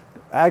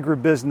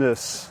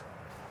 agribusiness,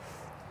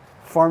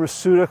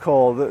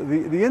 pharmaceutical,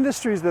 the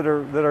industries that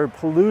are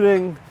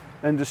polluting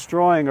and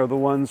destroying are the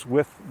ones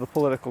with the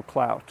political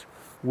clout,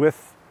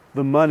 with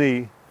the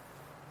money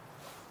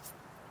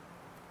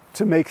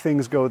to make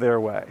things go their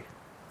way.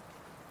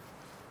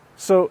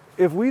 So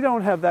if we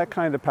don't have that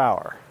kind of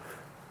power,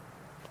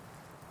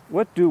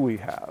 what do we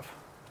have?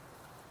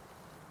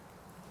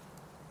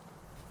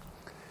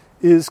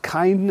 Is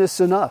kindness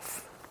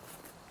enough?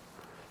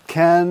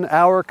 Can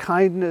our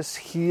kindness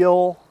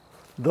heal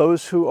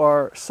those who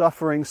are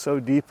suffering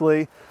so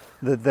deeply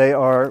that they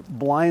are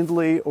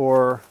blindly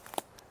or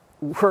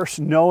worse,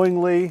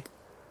 knowingly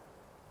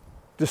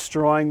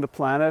destroying the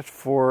planet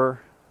for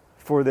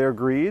their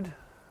greed?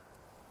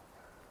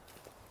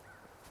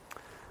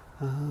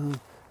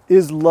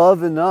 Is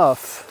love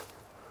enough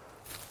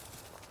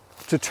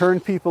to turn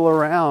people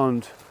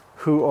around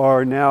who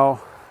are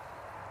now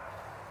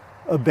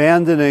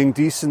abandoning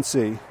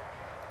decency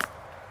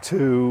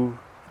to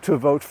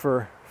vote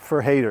for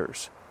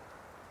haters?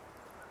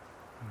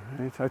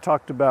 Right? I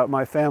talked about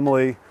my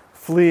family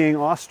fleeing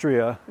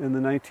Austria in the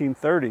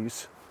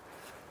 1930s.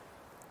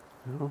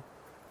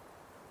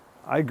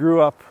 I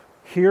grew up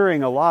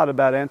hearing a lot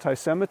about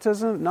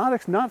anti-Semitism,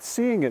 not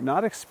seeing it,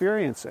 not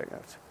experiencing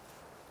it.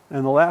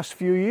 And the last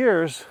few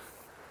years,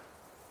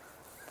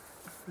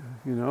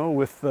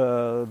 with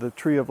the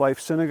Tree of Life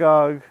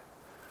Synagogue,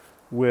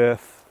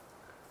 with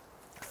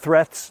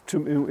threats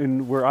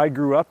in where I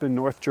grew up in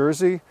North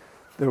Jersey,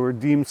 that were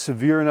deemed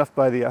severe enough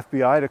by the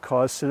FBI to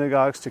cause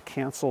synagogues to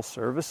cancel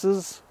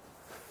services,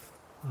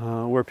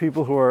 where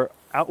people who are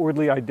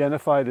outwardly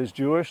identified as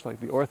Jewish, like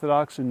the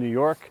Orthodox in New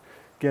York,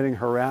 getting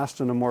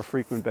harassed on a more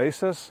frequent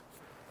basis.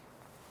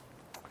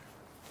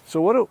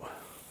 So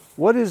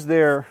what is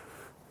there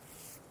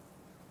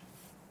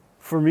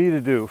for me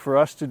to do, for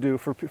us to do,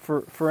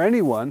 for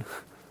anyone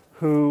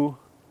who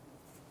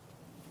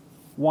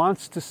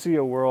wants to see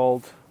a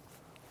world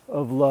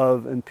of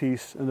love and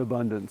peace and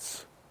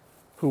abundance,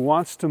 who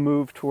wants to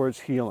move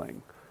towards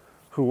healing,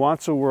 who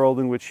wants a world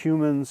in which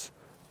humans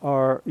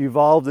are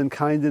evolved and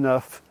kind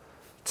enough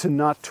to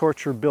not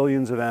torture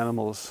billions of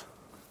animals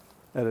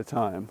at a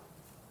time,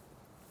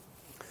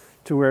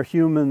 to where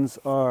humans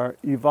are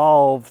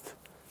evolved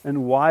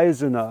and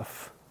wise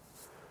enough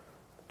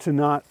to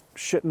not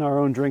shit in our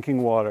own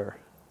drinking water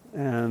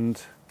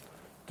and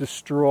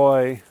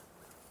destroy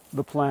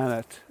the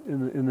planet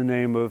in the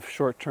name of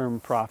short-term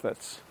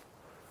profits.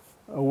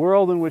 A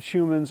world in which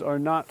humans are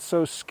not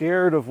so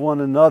scared of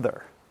one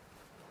another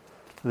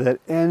that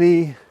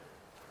any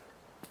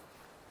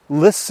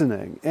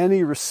listening,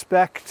 any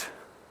respect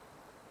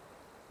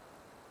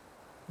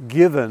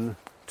given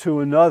to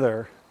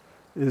another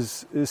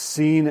is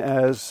seen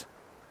as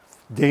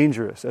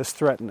dangerous, as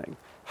threatening.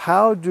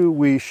 How do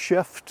we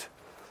shift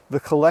the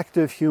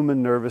collective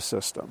human nervous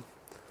system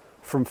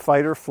from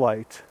fight or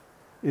flight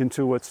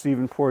into what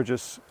Stephen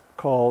Porges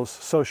calls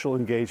social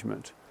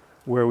engagement,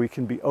 where we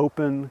can be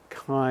open,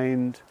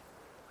 kind,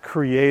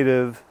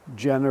 creative,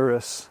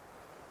 generous,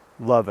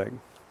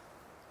 loving?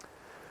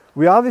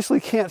 We obviously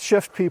can't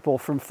shift people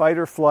from fight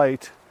or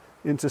flight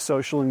into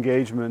social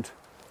engagement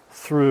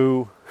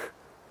through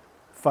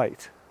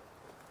fight.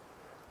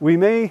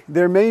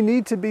 There may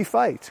need to be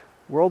fight.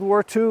 World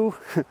War II,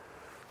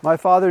 my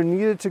father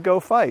needed to go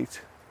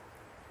fight.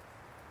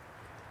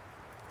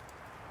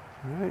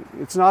 Right?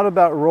 It's not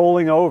about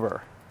rolling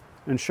over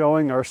and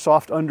showing our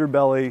soft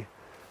underbelly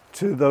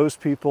to those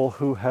people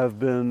who have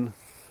been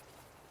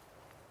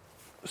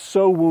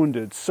so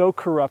wounded, so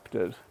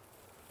corrupted,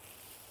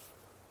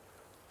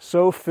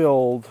 so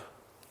filled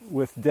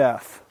with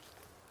death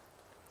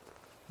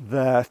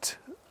that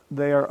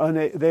they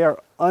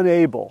are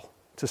unable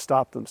to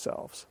stop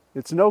themselves.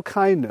 It's no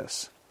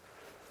kindness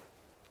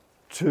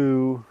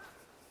to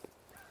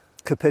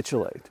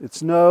capitulate.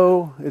 It's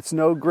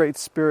no great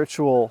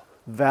spiritual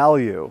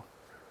value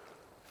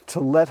to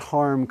let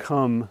harm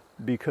come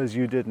because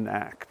you didn't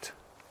act.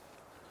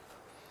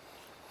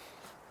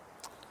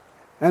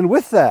 And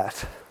with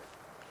that,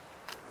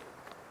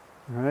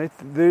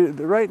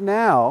 right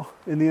now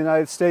in the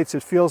United States,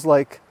 it feels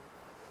like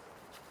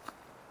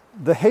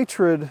the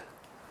hatred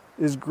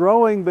is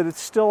growing, but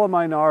it's still a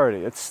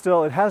minority. It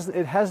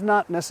has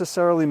not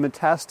necessarily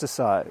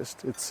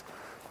metastasized.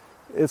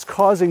 It's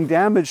causing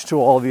damage to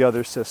all the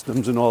other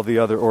systems and all the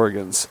other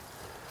organs.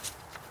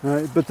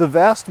 Right? But the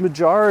vast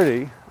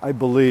majority, I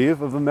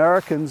believe, of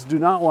Americans do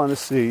not want to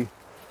see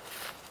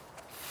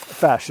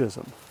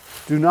fascism,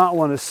 do not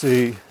want to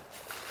see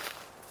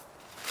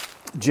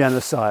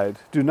genocide,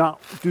 do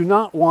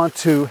not want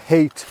to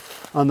hate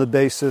on the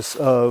basis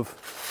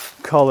of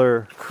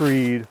color,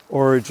 creed,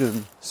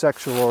 origin,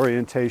 sexual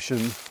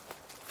orientation,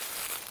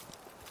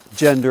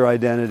 gender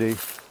identity.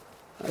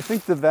 I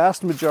think the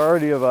vast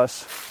majority of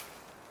us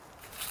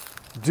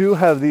do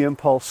have the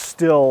impulse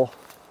still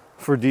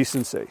for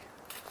decency.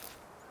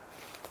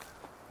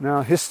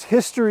 Now,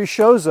 history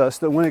shows us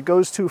that when it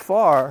goes too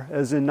far,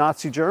 as in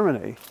Nazi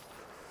Germany,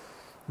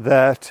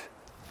 that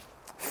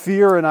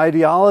fear and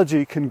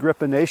ideology can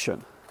grip a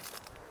nation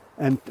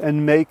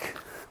and make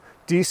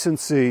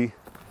decency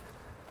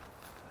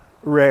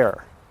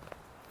rare.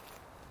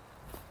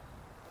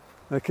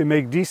 That can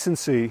make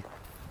decency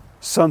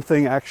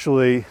something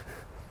actually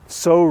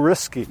so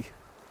risky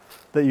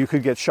that you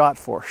could get shot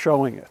for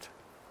showing it,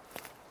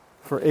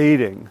 for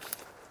aiding,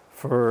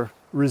 for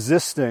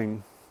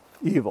resisting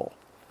evil.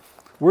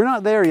 We're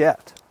not there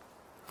yet.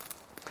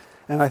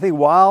 And I think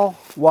while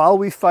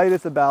we fight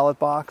at the ballot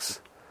box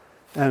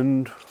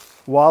and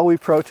while we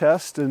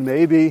protest, and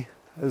maybe,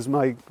 as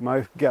my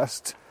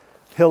guest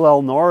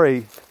Hillel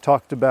Nori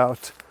talked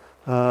about,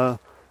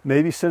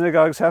 maybe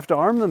synagogues have to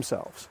arm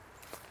themselves.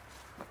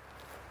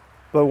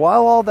 But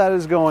while all that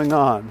is going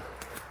on,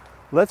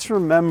 let's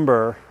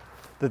remember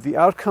that the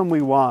outcome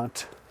we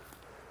want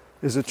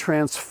is a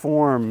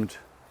transformed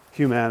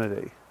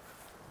humanity.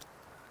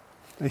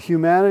 A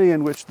humanity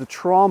in which the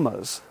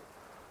traumas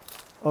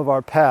of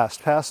our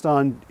past, passed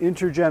on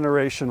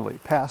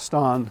intergenerationally, passed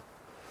on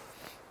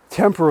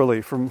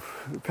temporally,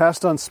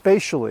 passed on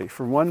spatially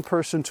from one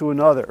person to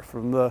another,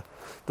 from the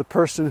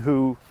person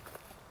who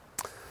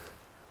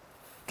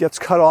gets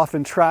cut off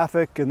in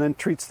traffic and then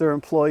treats their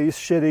employees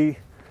shitty,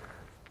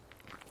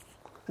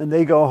 and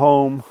they go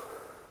home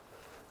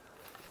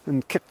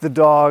and kick the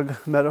dog,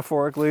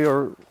 metaphorically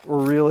or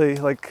really.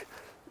 Like,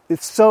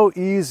 it's so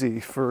easy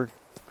for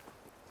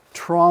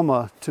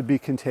trauma to be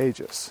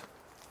contagious.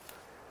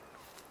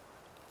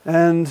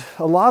 And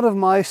a lot of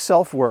my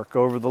self-work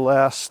over the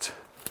last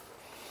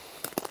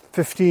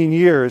 15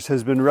 years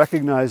has been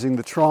recognizing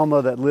the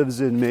trauma that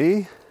lives in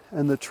me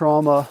and the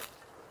trauma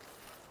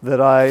that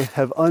I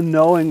have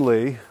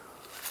unknowingly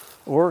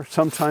or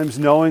sometimes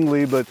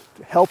knowingly but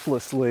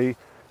helplessly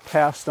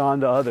passed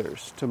on to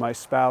others, to my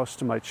spouse,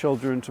 to my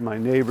children, to my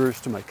neighbors,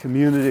 to my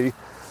community,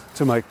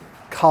 to my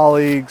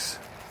colleagues.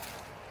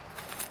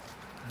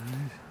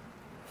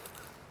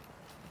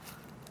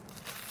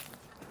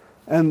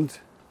 And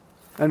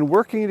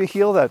working to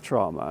heal that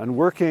trauma, and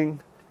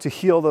working to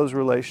heal those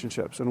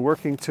relationships, and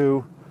working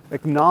to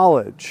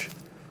acknowledge,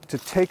 to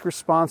take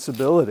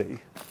responsibility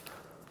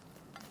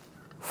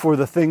for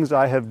the things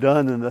I have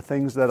done and the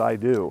things that I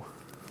do.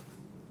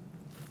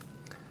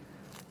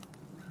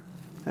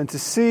 And to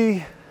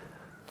see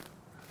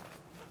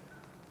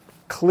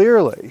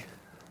clearly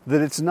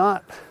that it's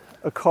not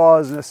a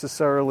cause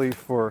necessarily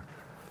for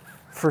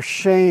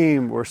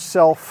shame or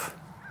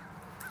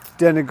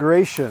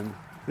self-denigration.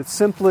 It's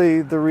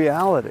simply the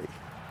reality.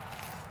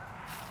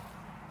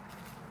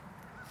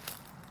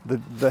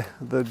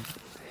 The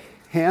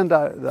hand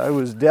I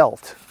was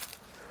dealt.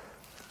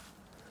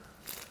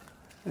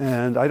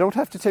 And I don't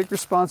have to take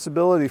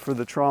responsibility for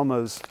the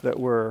traumas that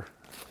were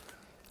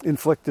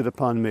inflicted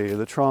upon me,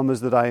 the traumas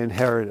that I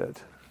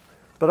inherited.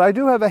 But I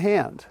do have a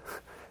hand,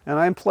 and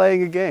I'm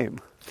playing a game.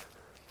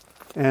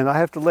 And I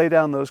have to lay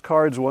down those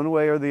cards one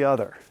way or the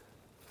other.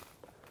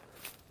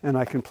 And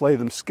I can play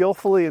them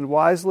skillfully and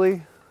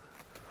wisely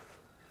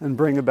and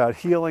bring about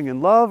healing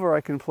and love, or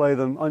I can play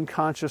them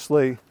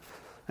unconsciously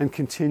and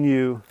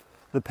continue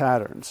the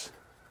patterns.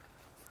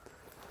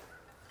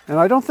 And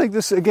I don't think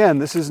this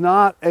is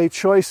not a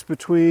choice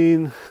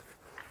between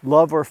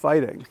love or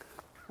fighting.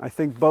 I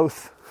think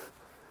both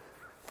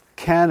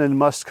can and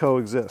must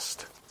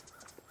coexist.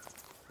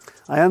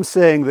 I am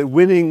saying that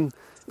winning,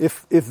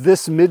 if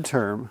this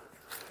midterm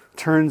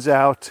turns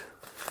out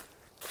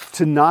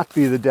to not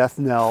be the death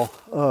knell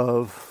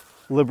of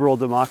liberal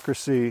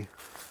democracy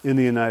in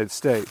the United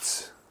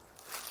States,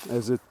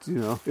 as it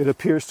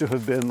appears to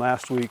have been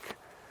last week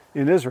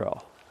in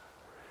Israel.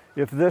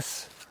 If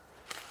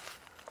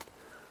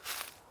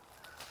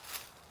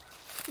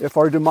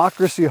our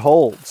democracy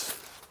holds,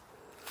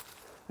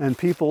 and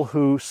people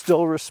who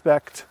still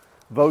respect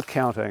vote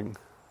counting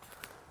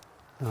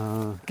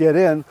get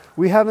in,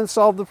 we haven't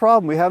solved the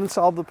problem. We haven't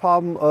solved the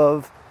problem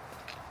of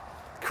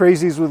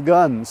crazies with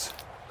guns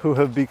who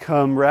have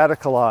become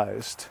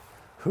radicalized,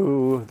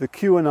 the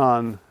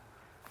QAnon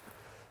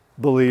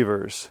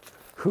believers,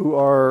 who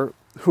are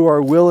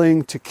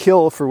willing to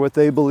kill for what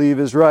they believe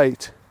is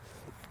right.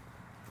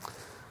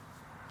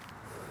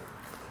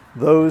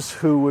 Those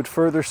who would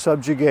further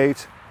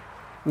subjugate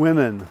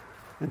women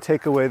and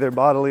take away their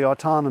bodily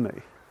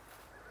autonomy.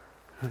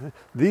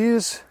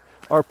 These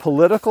are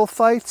political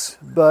fights,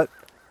 but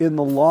in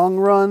the long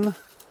run,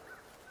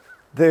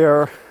 they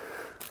are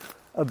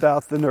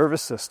about the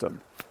nervous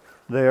system.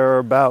 They are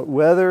about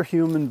whether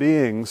human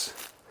beings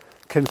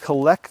can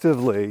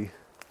collectively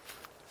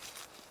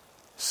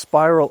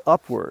spiral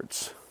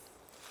upwards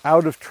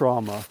out of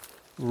trauma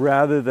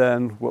rather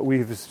than what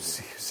we've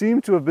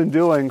seemed to have been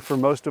doing for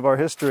most of our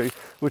history,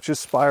 which is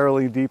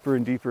spiraling deeper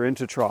and deeper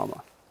into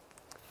trauma.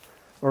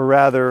 Or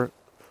rather,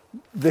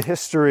 the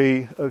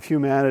history of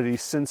humanity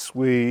since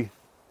we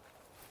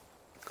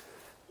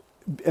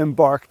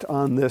embarked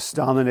on this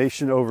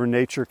domination over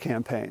nature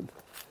campaign.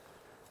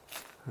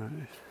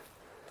 Right.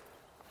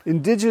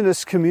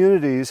 Indigenous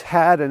communities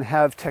had and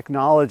have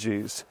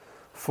technologies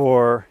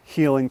for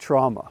healing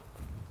trauma.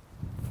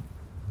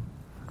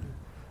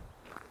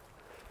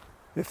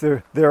 If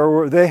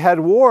they had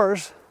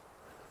wars,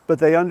 but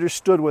they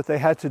understood what they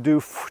had to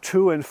do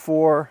to and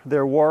for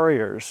their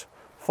warriors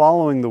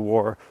following the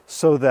war,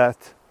 so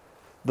that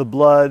the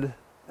blood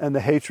and the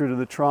hatred and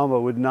the trauma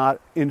would not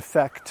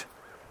infect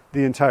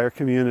the entire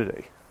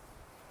community.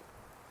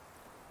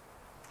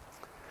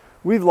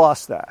 We've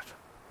lost that.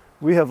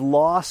 We have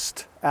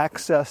lost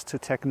access to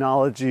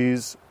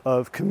technologies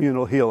of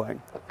communal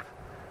healing.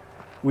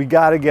 We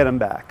got to get them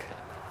back.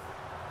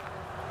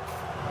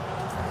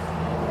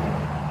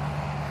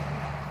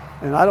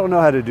 And I don't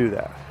know how to do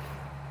that.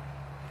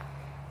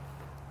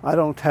 I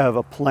don't have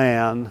a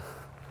plan.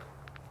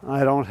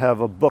 I don't have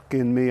a book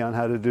in me on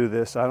how to do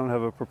this. I don't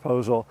have a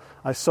proposal.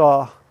 I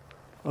saw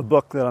a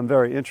book that I'm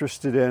very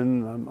interested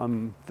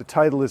in. The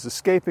title is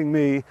escaping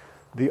me.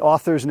 The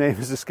author's name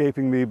is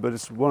escaping me, but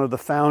it's one of the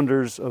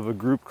founders of a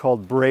group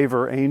called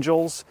Braver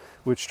Angels,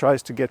 which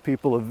tries to get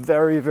people of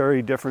very,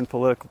 very different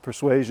political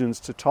persuasions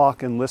to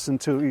talk and listen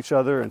to each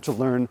other and to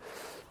learn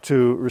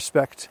to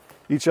respect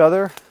each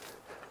other.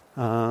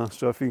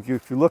 So if you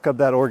look up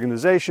that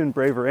organization,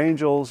 Braver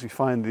Angels, you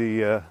find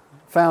the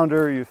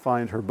founder, you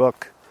find her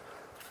book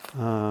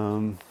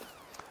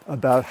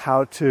about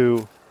how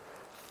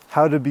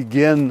to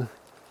begin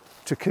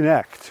to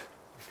connect,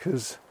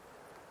 because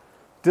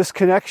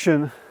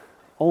disconnection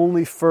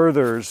only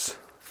furthers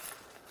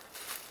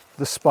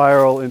the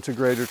spiral into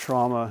greater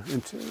trauma,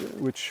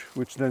 which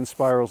then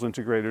spirals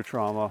into greater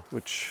trauma,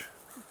 which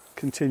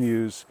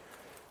continues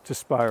to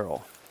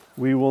spiral.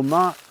 We will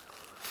not,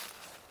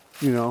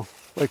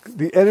 like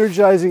the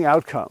energizing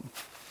outcome.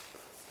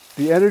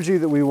 The energy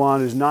that we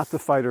want is not the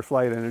fight or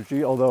flight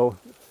energy, although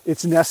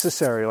it's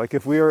necessary. Like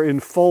if we are in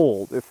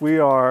fold, if we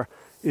are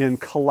in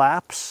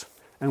collapse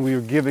and we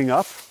are giving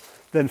up,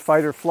 then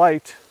fight or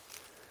flight,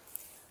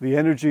 the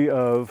energy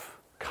of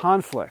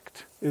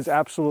conflict, is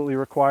absolutely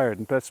required.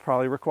 And that's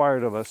probably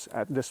required of us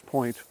at this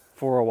point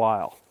for a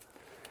while.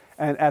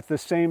 And at the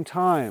same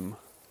time,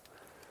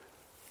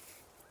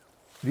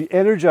 the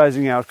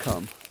energizing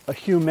outcome, a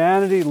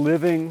humanity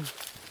living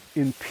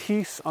in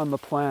peace on the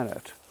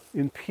planet,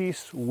 in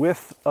peace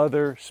with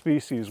other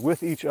species,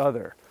 with each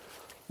other,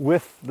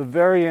 with the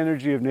very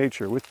energy of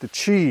nature, with the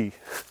qi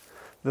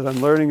that I'm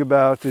learning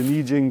about in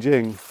I Ching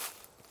Jing,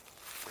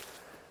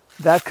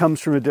 that comes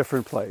from a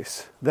different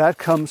place. That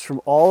comes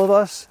from all of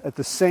us at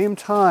the same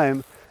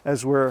time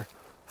as we're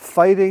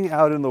fighting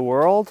out in the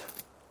world,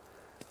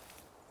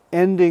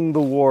 ending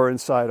the war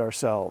inside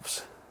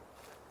ourselves.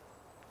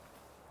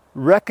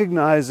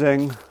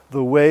 Recognizing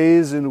the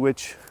ways in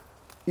which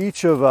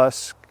each of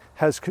us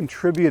has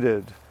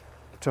contributed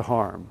to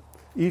harm,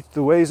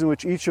 the ways in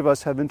which each of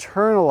us have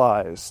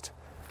internalized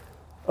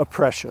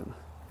oppression,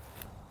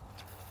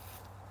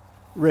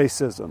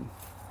 racism,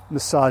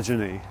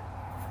 misogyny,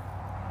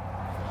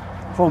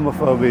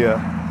 homophobia,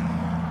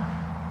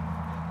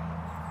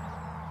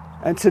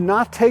 and to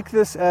not take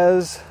this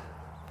as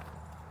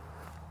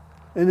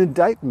an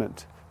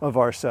indictment of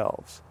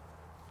ourselves,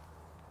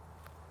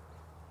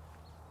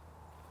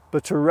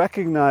 but to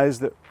recognize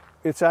that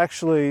it's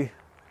actually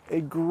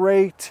a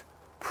great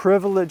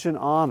privilege and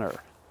honor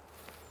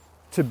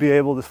to be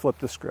able to flip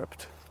the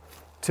script,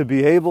 to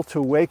be able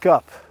to wake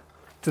up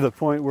to the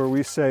point where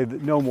we say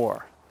that no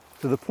more,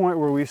 to the point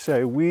where we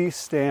say we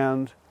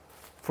stand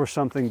for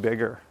something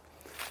bigger,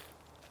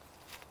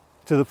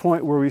 to the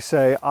point where we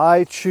say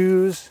I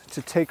choose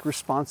to take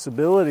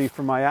responsibility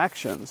for my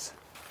actions.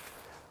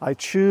 I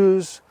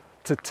choose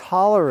to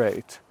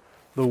tolerate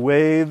the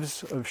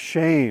waves of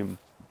shame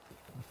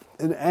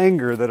and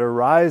anger that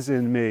arise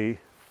in me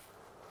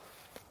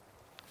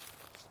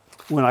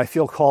when I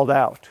feel called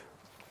out,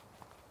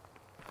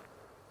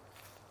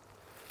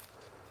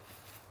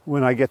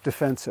 when I get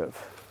defensive,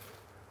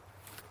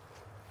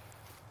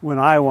 when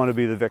I want to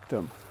be the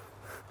victim.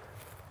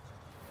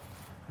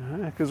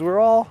 Because we're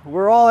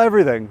all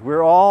everything.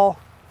 We're all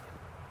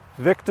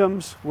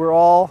victims. We're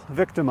all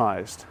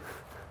victimized.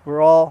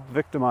 We're all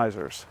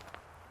victimizers.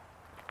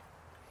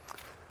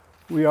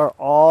 We are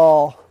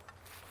all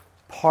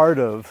part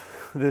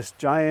of this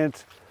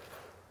giant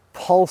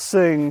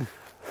pulsing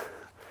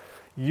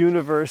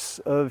universe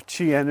of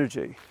chi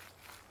energy.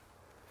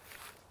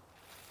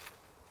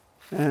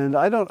 And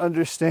I don't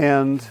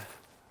understand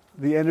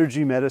the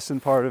energy medicine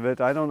part of it.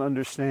 I don't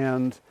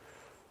understand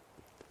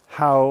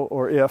how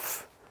or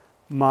if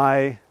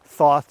my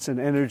thoughts and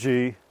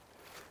energy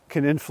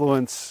can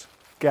influence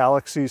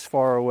galaxies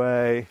far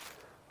away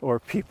or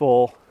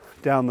people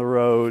down the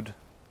road.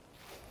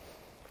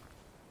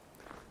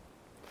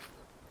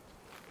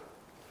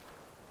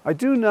 I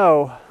do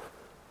know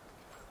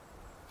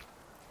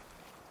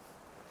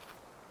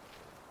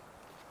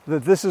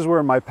that this is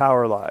where my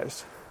power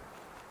lies.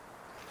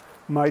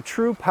 My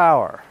true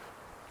power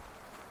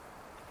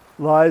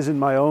lies in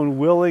my own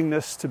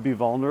willingness to be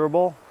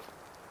vulnerable,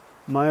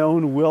 my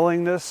own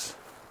willingness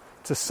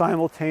to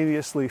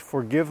simultaneously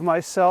forgive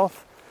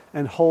myself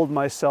and hold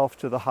myself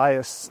to the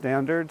highest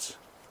standards,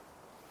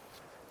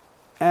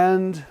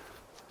 and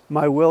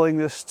my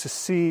willingness to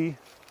see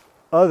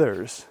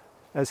others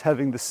as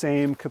having the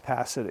same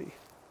capacity.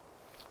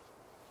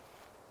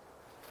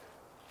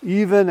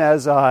 Even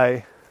as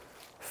I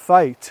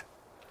fight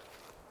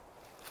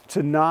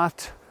to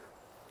not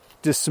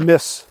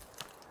dismiss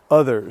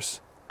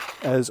others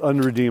as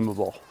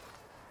unredeemable.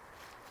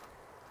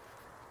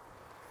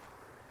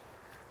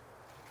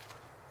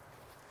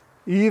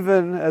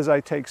 Even as I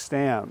take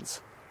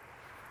stands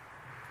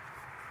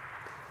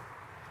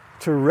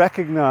to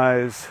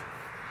recognize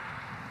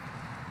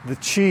the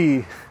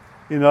chi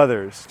in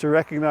others, to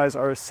recognize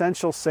our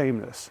essential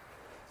sameness,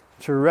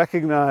 to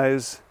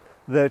recognize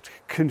that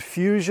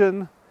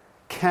confusion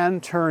can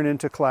turn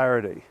into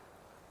clarity.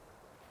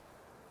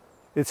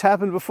 It's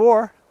happened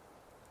before.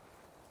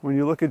 When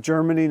you look at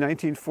Germany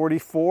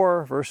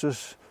 1944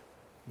 versus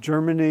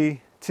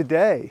Germany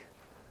today,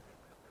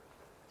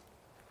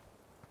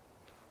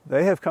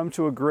 they have come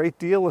to a great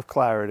deal of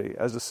clarity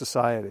as a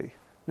society.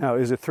 Now,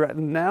 is it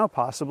threatened now?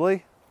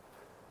 Possibly.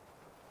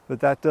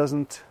 But that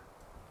doesn't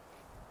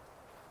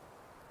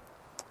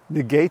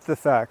negate the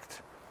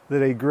fact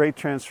that a great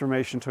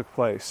transformation took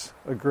place,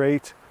 a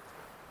great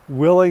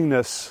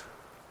willingness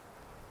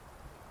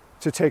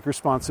to take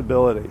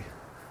responsibility,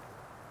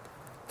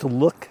 to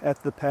look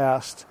at the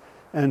past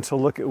and to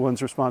look at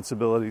one's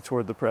responsibility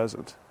toward the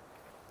present.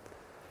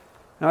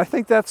 And I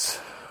think that's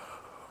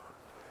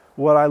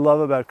what I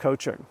love about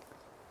coaching.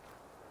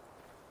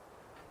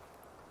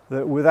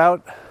 That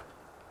without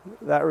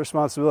that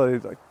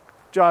responsibility, like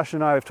Josh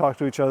and I have talked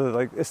to each other,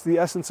 like it's the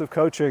essence of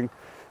coaching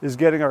is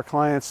getting our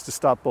clients to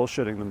stop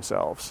bullshitting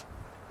themselves.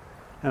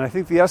 And I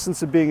think the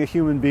essence of being a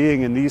human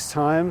being in these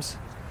times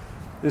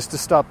is to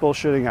stop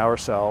bullshitting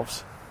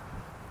ourselves.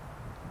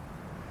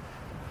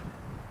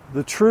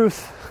 The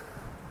truth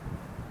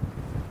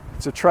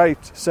It's a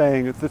trite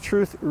saying that the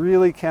truth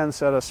really can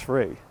set us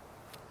free.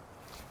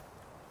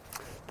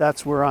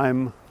 That's where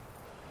I'm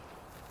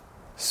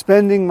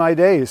spending my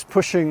days,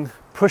 pushing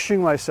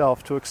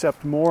myself to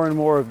accept more and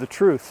more of the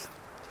truth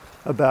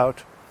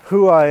about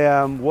who I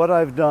am, what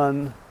I've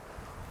done,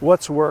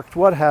 what's worked,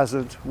 what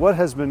hasn't, what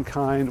has been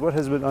kind, what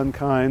has been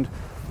unkind,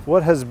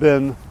 what has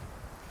been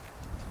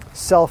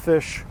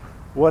selfish,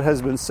 what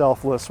has been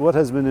selfless, what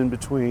has been in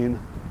between.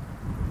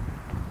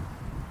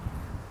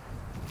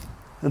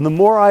 And the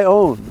more I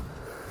own,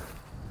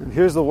 and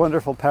here's the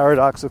wonderful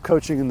paradox of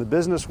coaching in the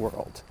business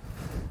world,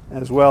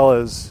 as well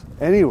as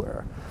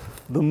anywhere,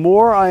 the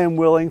more I am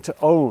willing to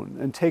own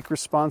and take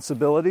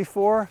responsibility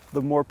for,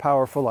 the more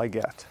powerful I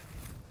get.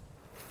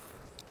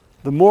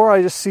 The more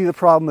I just see the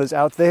problem as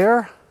out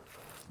there,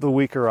 the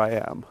weaker I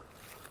am.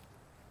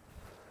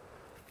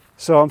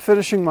 So I'm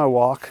finishing my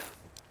walk.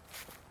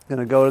 I'm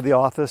going to go to the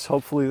office.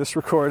 Hopefully this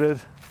recorded.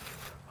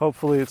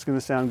 Hopefully it's going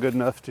to sound good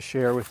enough to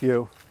share with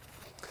you.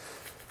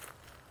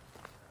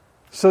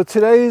 So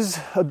today's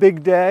a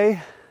big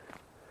day,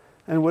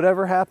 and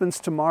whatever happens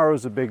tomorrow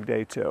is a big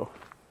day too.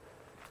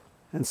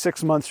 And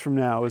 6 months from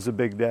now is a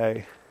big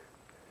day.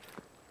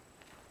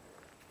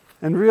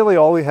 And really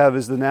all we have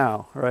is the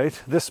now,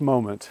 right? This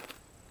moment.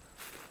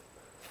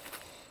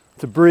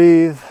 To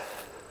breathe,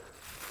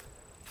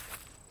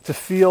 to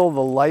feel the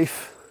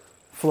life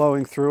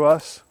flowing through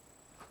us.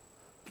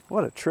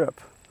 What a trip.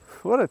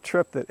 What a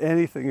trip that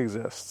anything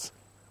exists.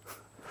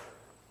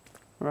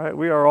 Right?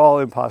 We are all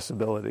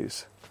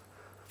impossibilities.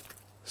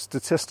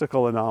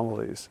 Statistical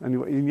anomalies.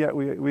 And yet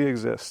we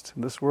exist.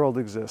 This world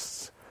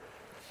exists.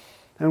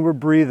 And we're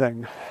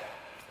breathing.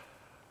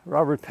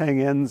 Robert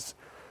Peng ends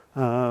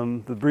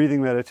the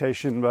breathing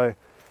meditation by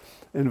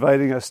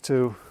inviting us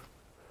to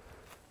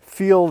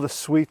feel the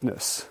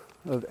sweetness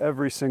of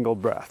every single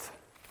breath.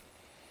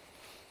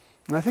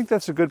 And I think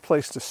that's a good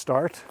place to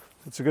start.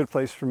 It's a good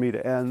place for me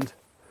to end.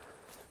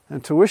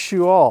 And to wish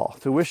you all,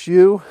 to wish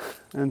you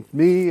and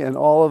me and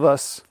all of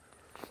us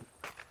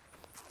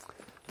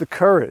the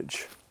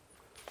courage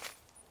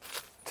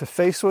to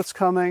face what's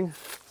coming,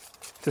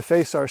 to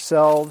face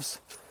ourselves,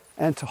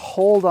 and to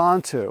hold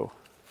on to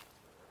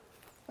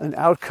an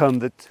outcome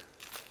that,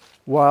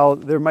 while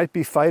there might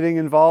be fighting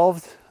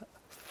involved,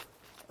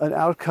 an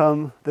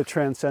outcome that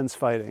transcends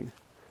fighting,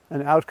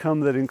 an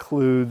outcome that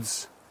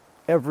includes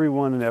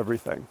everyone and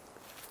everything.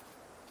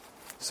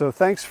 So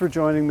thanks for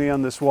joining me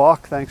on this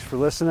walk. Thanks for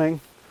listening.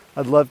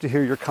 I'd love to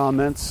hear your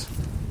comments.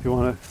 If you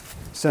want to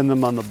send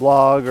them on the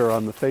blog or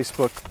on the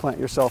Facebook Plant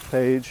Yourself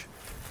page.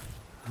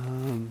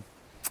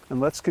 And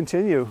let's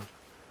continue.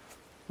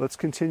 Let's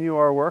continue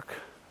our work.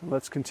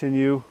 Let's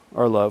continue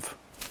our love.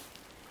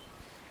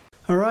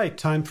 All right,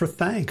 time for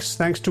thanks.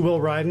 Thanks to Will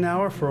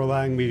Ridenauer for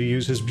allowing me to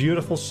use his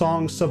beautiful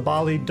song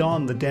Sabali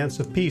Dawn, The Dance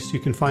of Peace.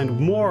 You can find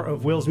more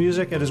of Will's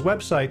music at his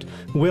website,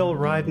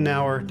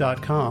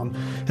 willridenauer.com.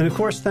 And of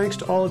course, thanks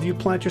to all of you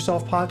Plant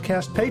Yourself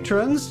podcast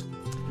patrons.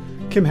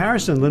 Kim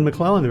Harrison, Lynn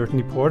McClellan,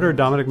 Brittany Porter,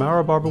 Dominic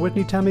Maurer, Barbara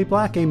Whitney, Tammy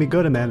Black, Amy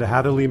Good, Amanda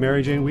Hatherley,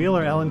 Mary Jane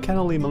Wheeler, Ellen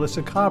Kennelly,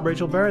 Melissa Cobb,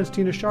 Rachel Behrens,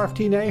 Tina Scharf,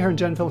 Tina Ahern,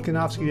 Jen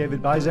Filkanovsky,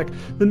 David Bizek,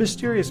 The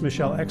Mysterious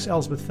Michelle X,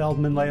 Elsbeth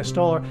Feldman, Leah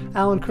Stoller,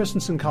 Alan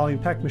Christensen, Colleen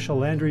Peck, Michelle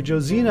Landry,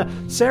 Josina,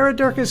 Sarah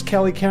Durkis,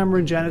 Kelly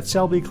Cameron, Janet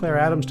Selby, Claire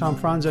Adams, Tom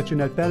Franzek,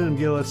 Jeanette Bennett,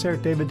 Gila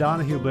Sert, David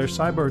Donahue, Blair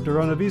Cyber,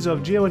 Dorona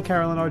Vizov, Gio and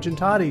Carolyn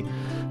Argentati,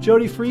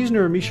 Jody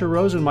Friesner, Misha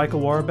Rosen,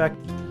 Michael Warbeck,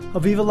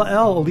 Aviva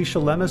Lael, Alicia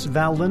Lemus,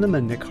 Val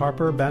Linneman, Nick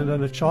Harper,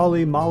 Bandana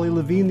Chawley, Molly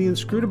Levine, The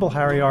Inscrutable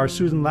Harry R.,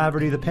 Susan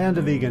Laverty, The Panda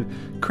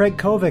Vegan, Craig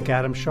Kovic,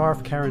 Adam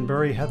Scharf, Karen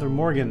Burry, Heather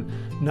Morgan,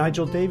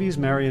 Nigel Davies,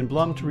 Marion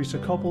Blum, Teresa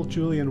Koppel,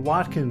 Julian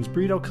Watkins,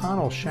 Breed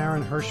O'Connell,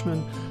 Sharon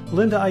Hirschman,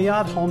 Linda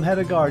Ayat, Holm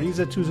Hedegaard,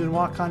 Isa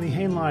Tuzanwa, Connie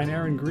Hainline,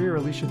 Aaron Greer,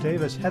 Alicia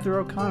Davis, Heather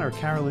O'Connor,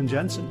 Carolyn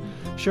Jensen,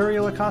 Sherry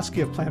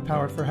Olakoski of Plant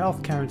Powered for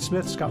Health, Karen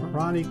Smith, Scott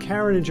Marani,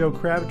 Karen and Joe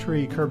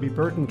Crabtree, Kirby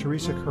Burton,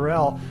 Teresa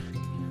Carell,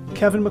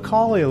 Kevin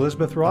McCauley,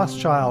 Elizabeth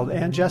Rothschild,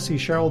 Ann Jesse,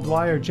 Cheryl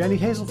Dwyer, Jenny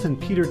Hazelton,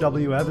 Peter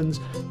W.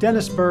 Evans,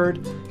 Dennis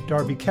Bird,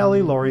 Darby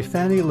Kelly, Laurie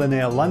Fanny,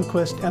 Linnea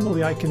Lundquist,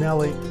 Emily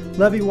Iconelli,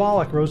 Levy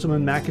Wallach,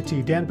 Rosamund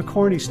McAtee, Dan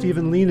Picorni,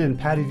 Stephen Leenan,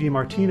 Patty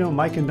DiMartino,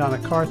 Mike and Donna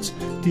Kartz,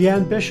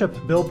 Deanne Bishop,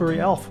 Bilberry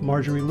Elf,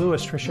 Marjorie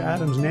Lewis, Tricia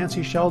Adams,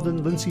 Nancy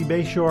Sheldon, Lindsay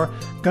Bayshore,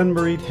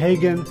 Gunmarit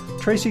Hagen,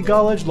 Tracy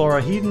Gullidge, Laura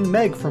Heaton,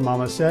 Meg from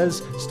Mama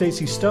Says,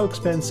 Stacey Stokes,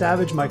 Ben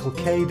Savage, Michael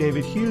Kay,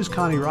 David Hughes,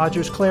 Connie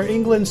Rogers, Claire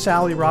England,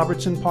 Sally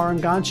Robertson,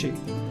 Paranganchi,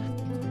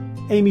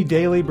 Amy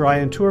Daly,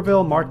 Brian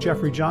Tourville, Mark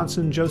Jeffrey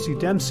Johnson, Josie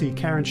Dempsey,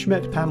 Karen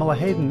Schmidt, Pamela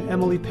Hayden,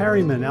 Emily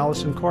Perryman,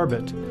 Allison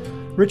Corbett,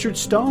 Richard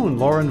Stone,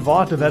 Lauren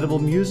Vaught of Edible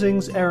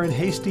Musings, Erin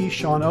Hasty,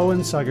 Sean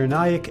Owen, Sagar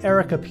Naik,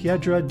 Erica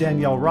Piedra,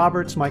 Danielle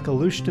Roberts, Michael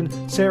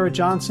Lushton, Sarah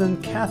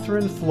Johnson,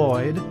 Catherine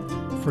Floyd,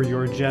 for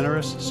your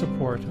generous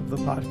support of the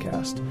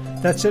podcast.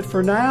 That's it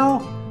for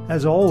now.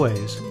 As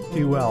always,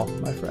 be well,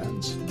 my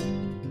friends.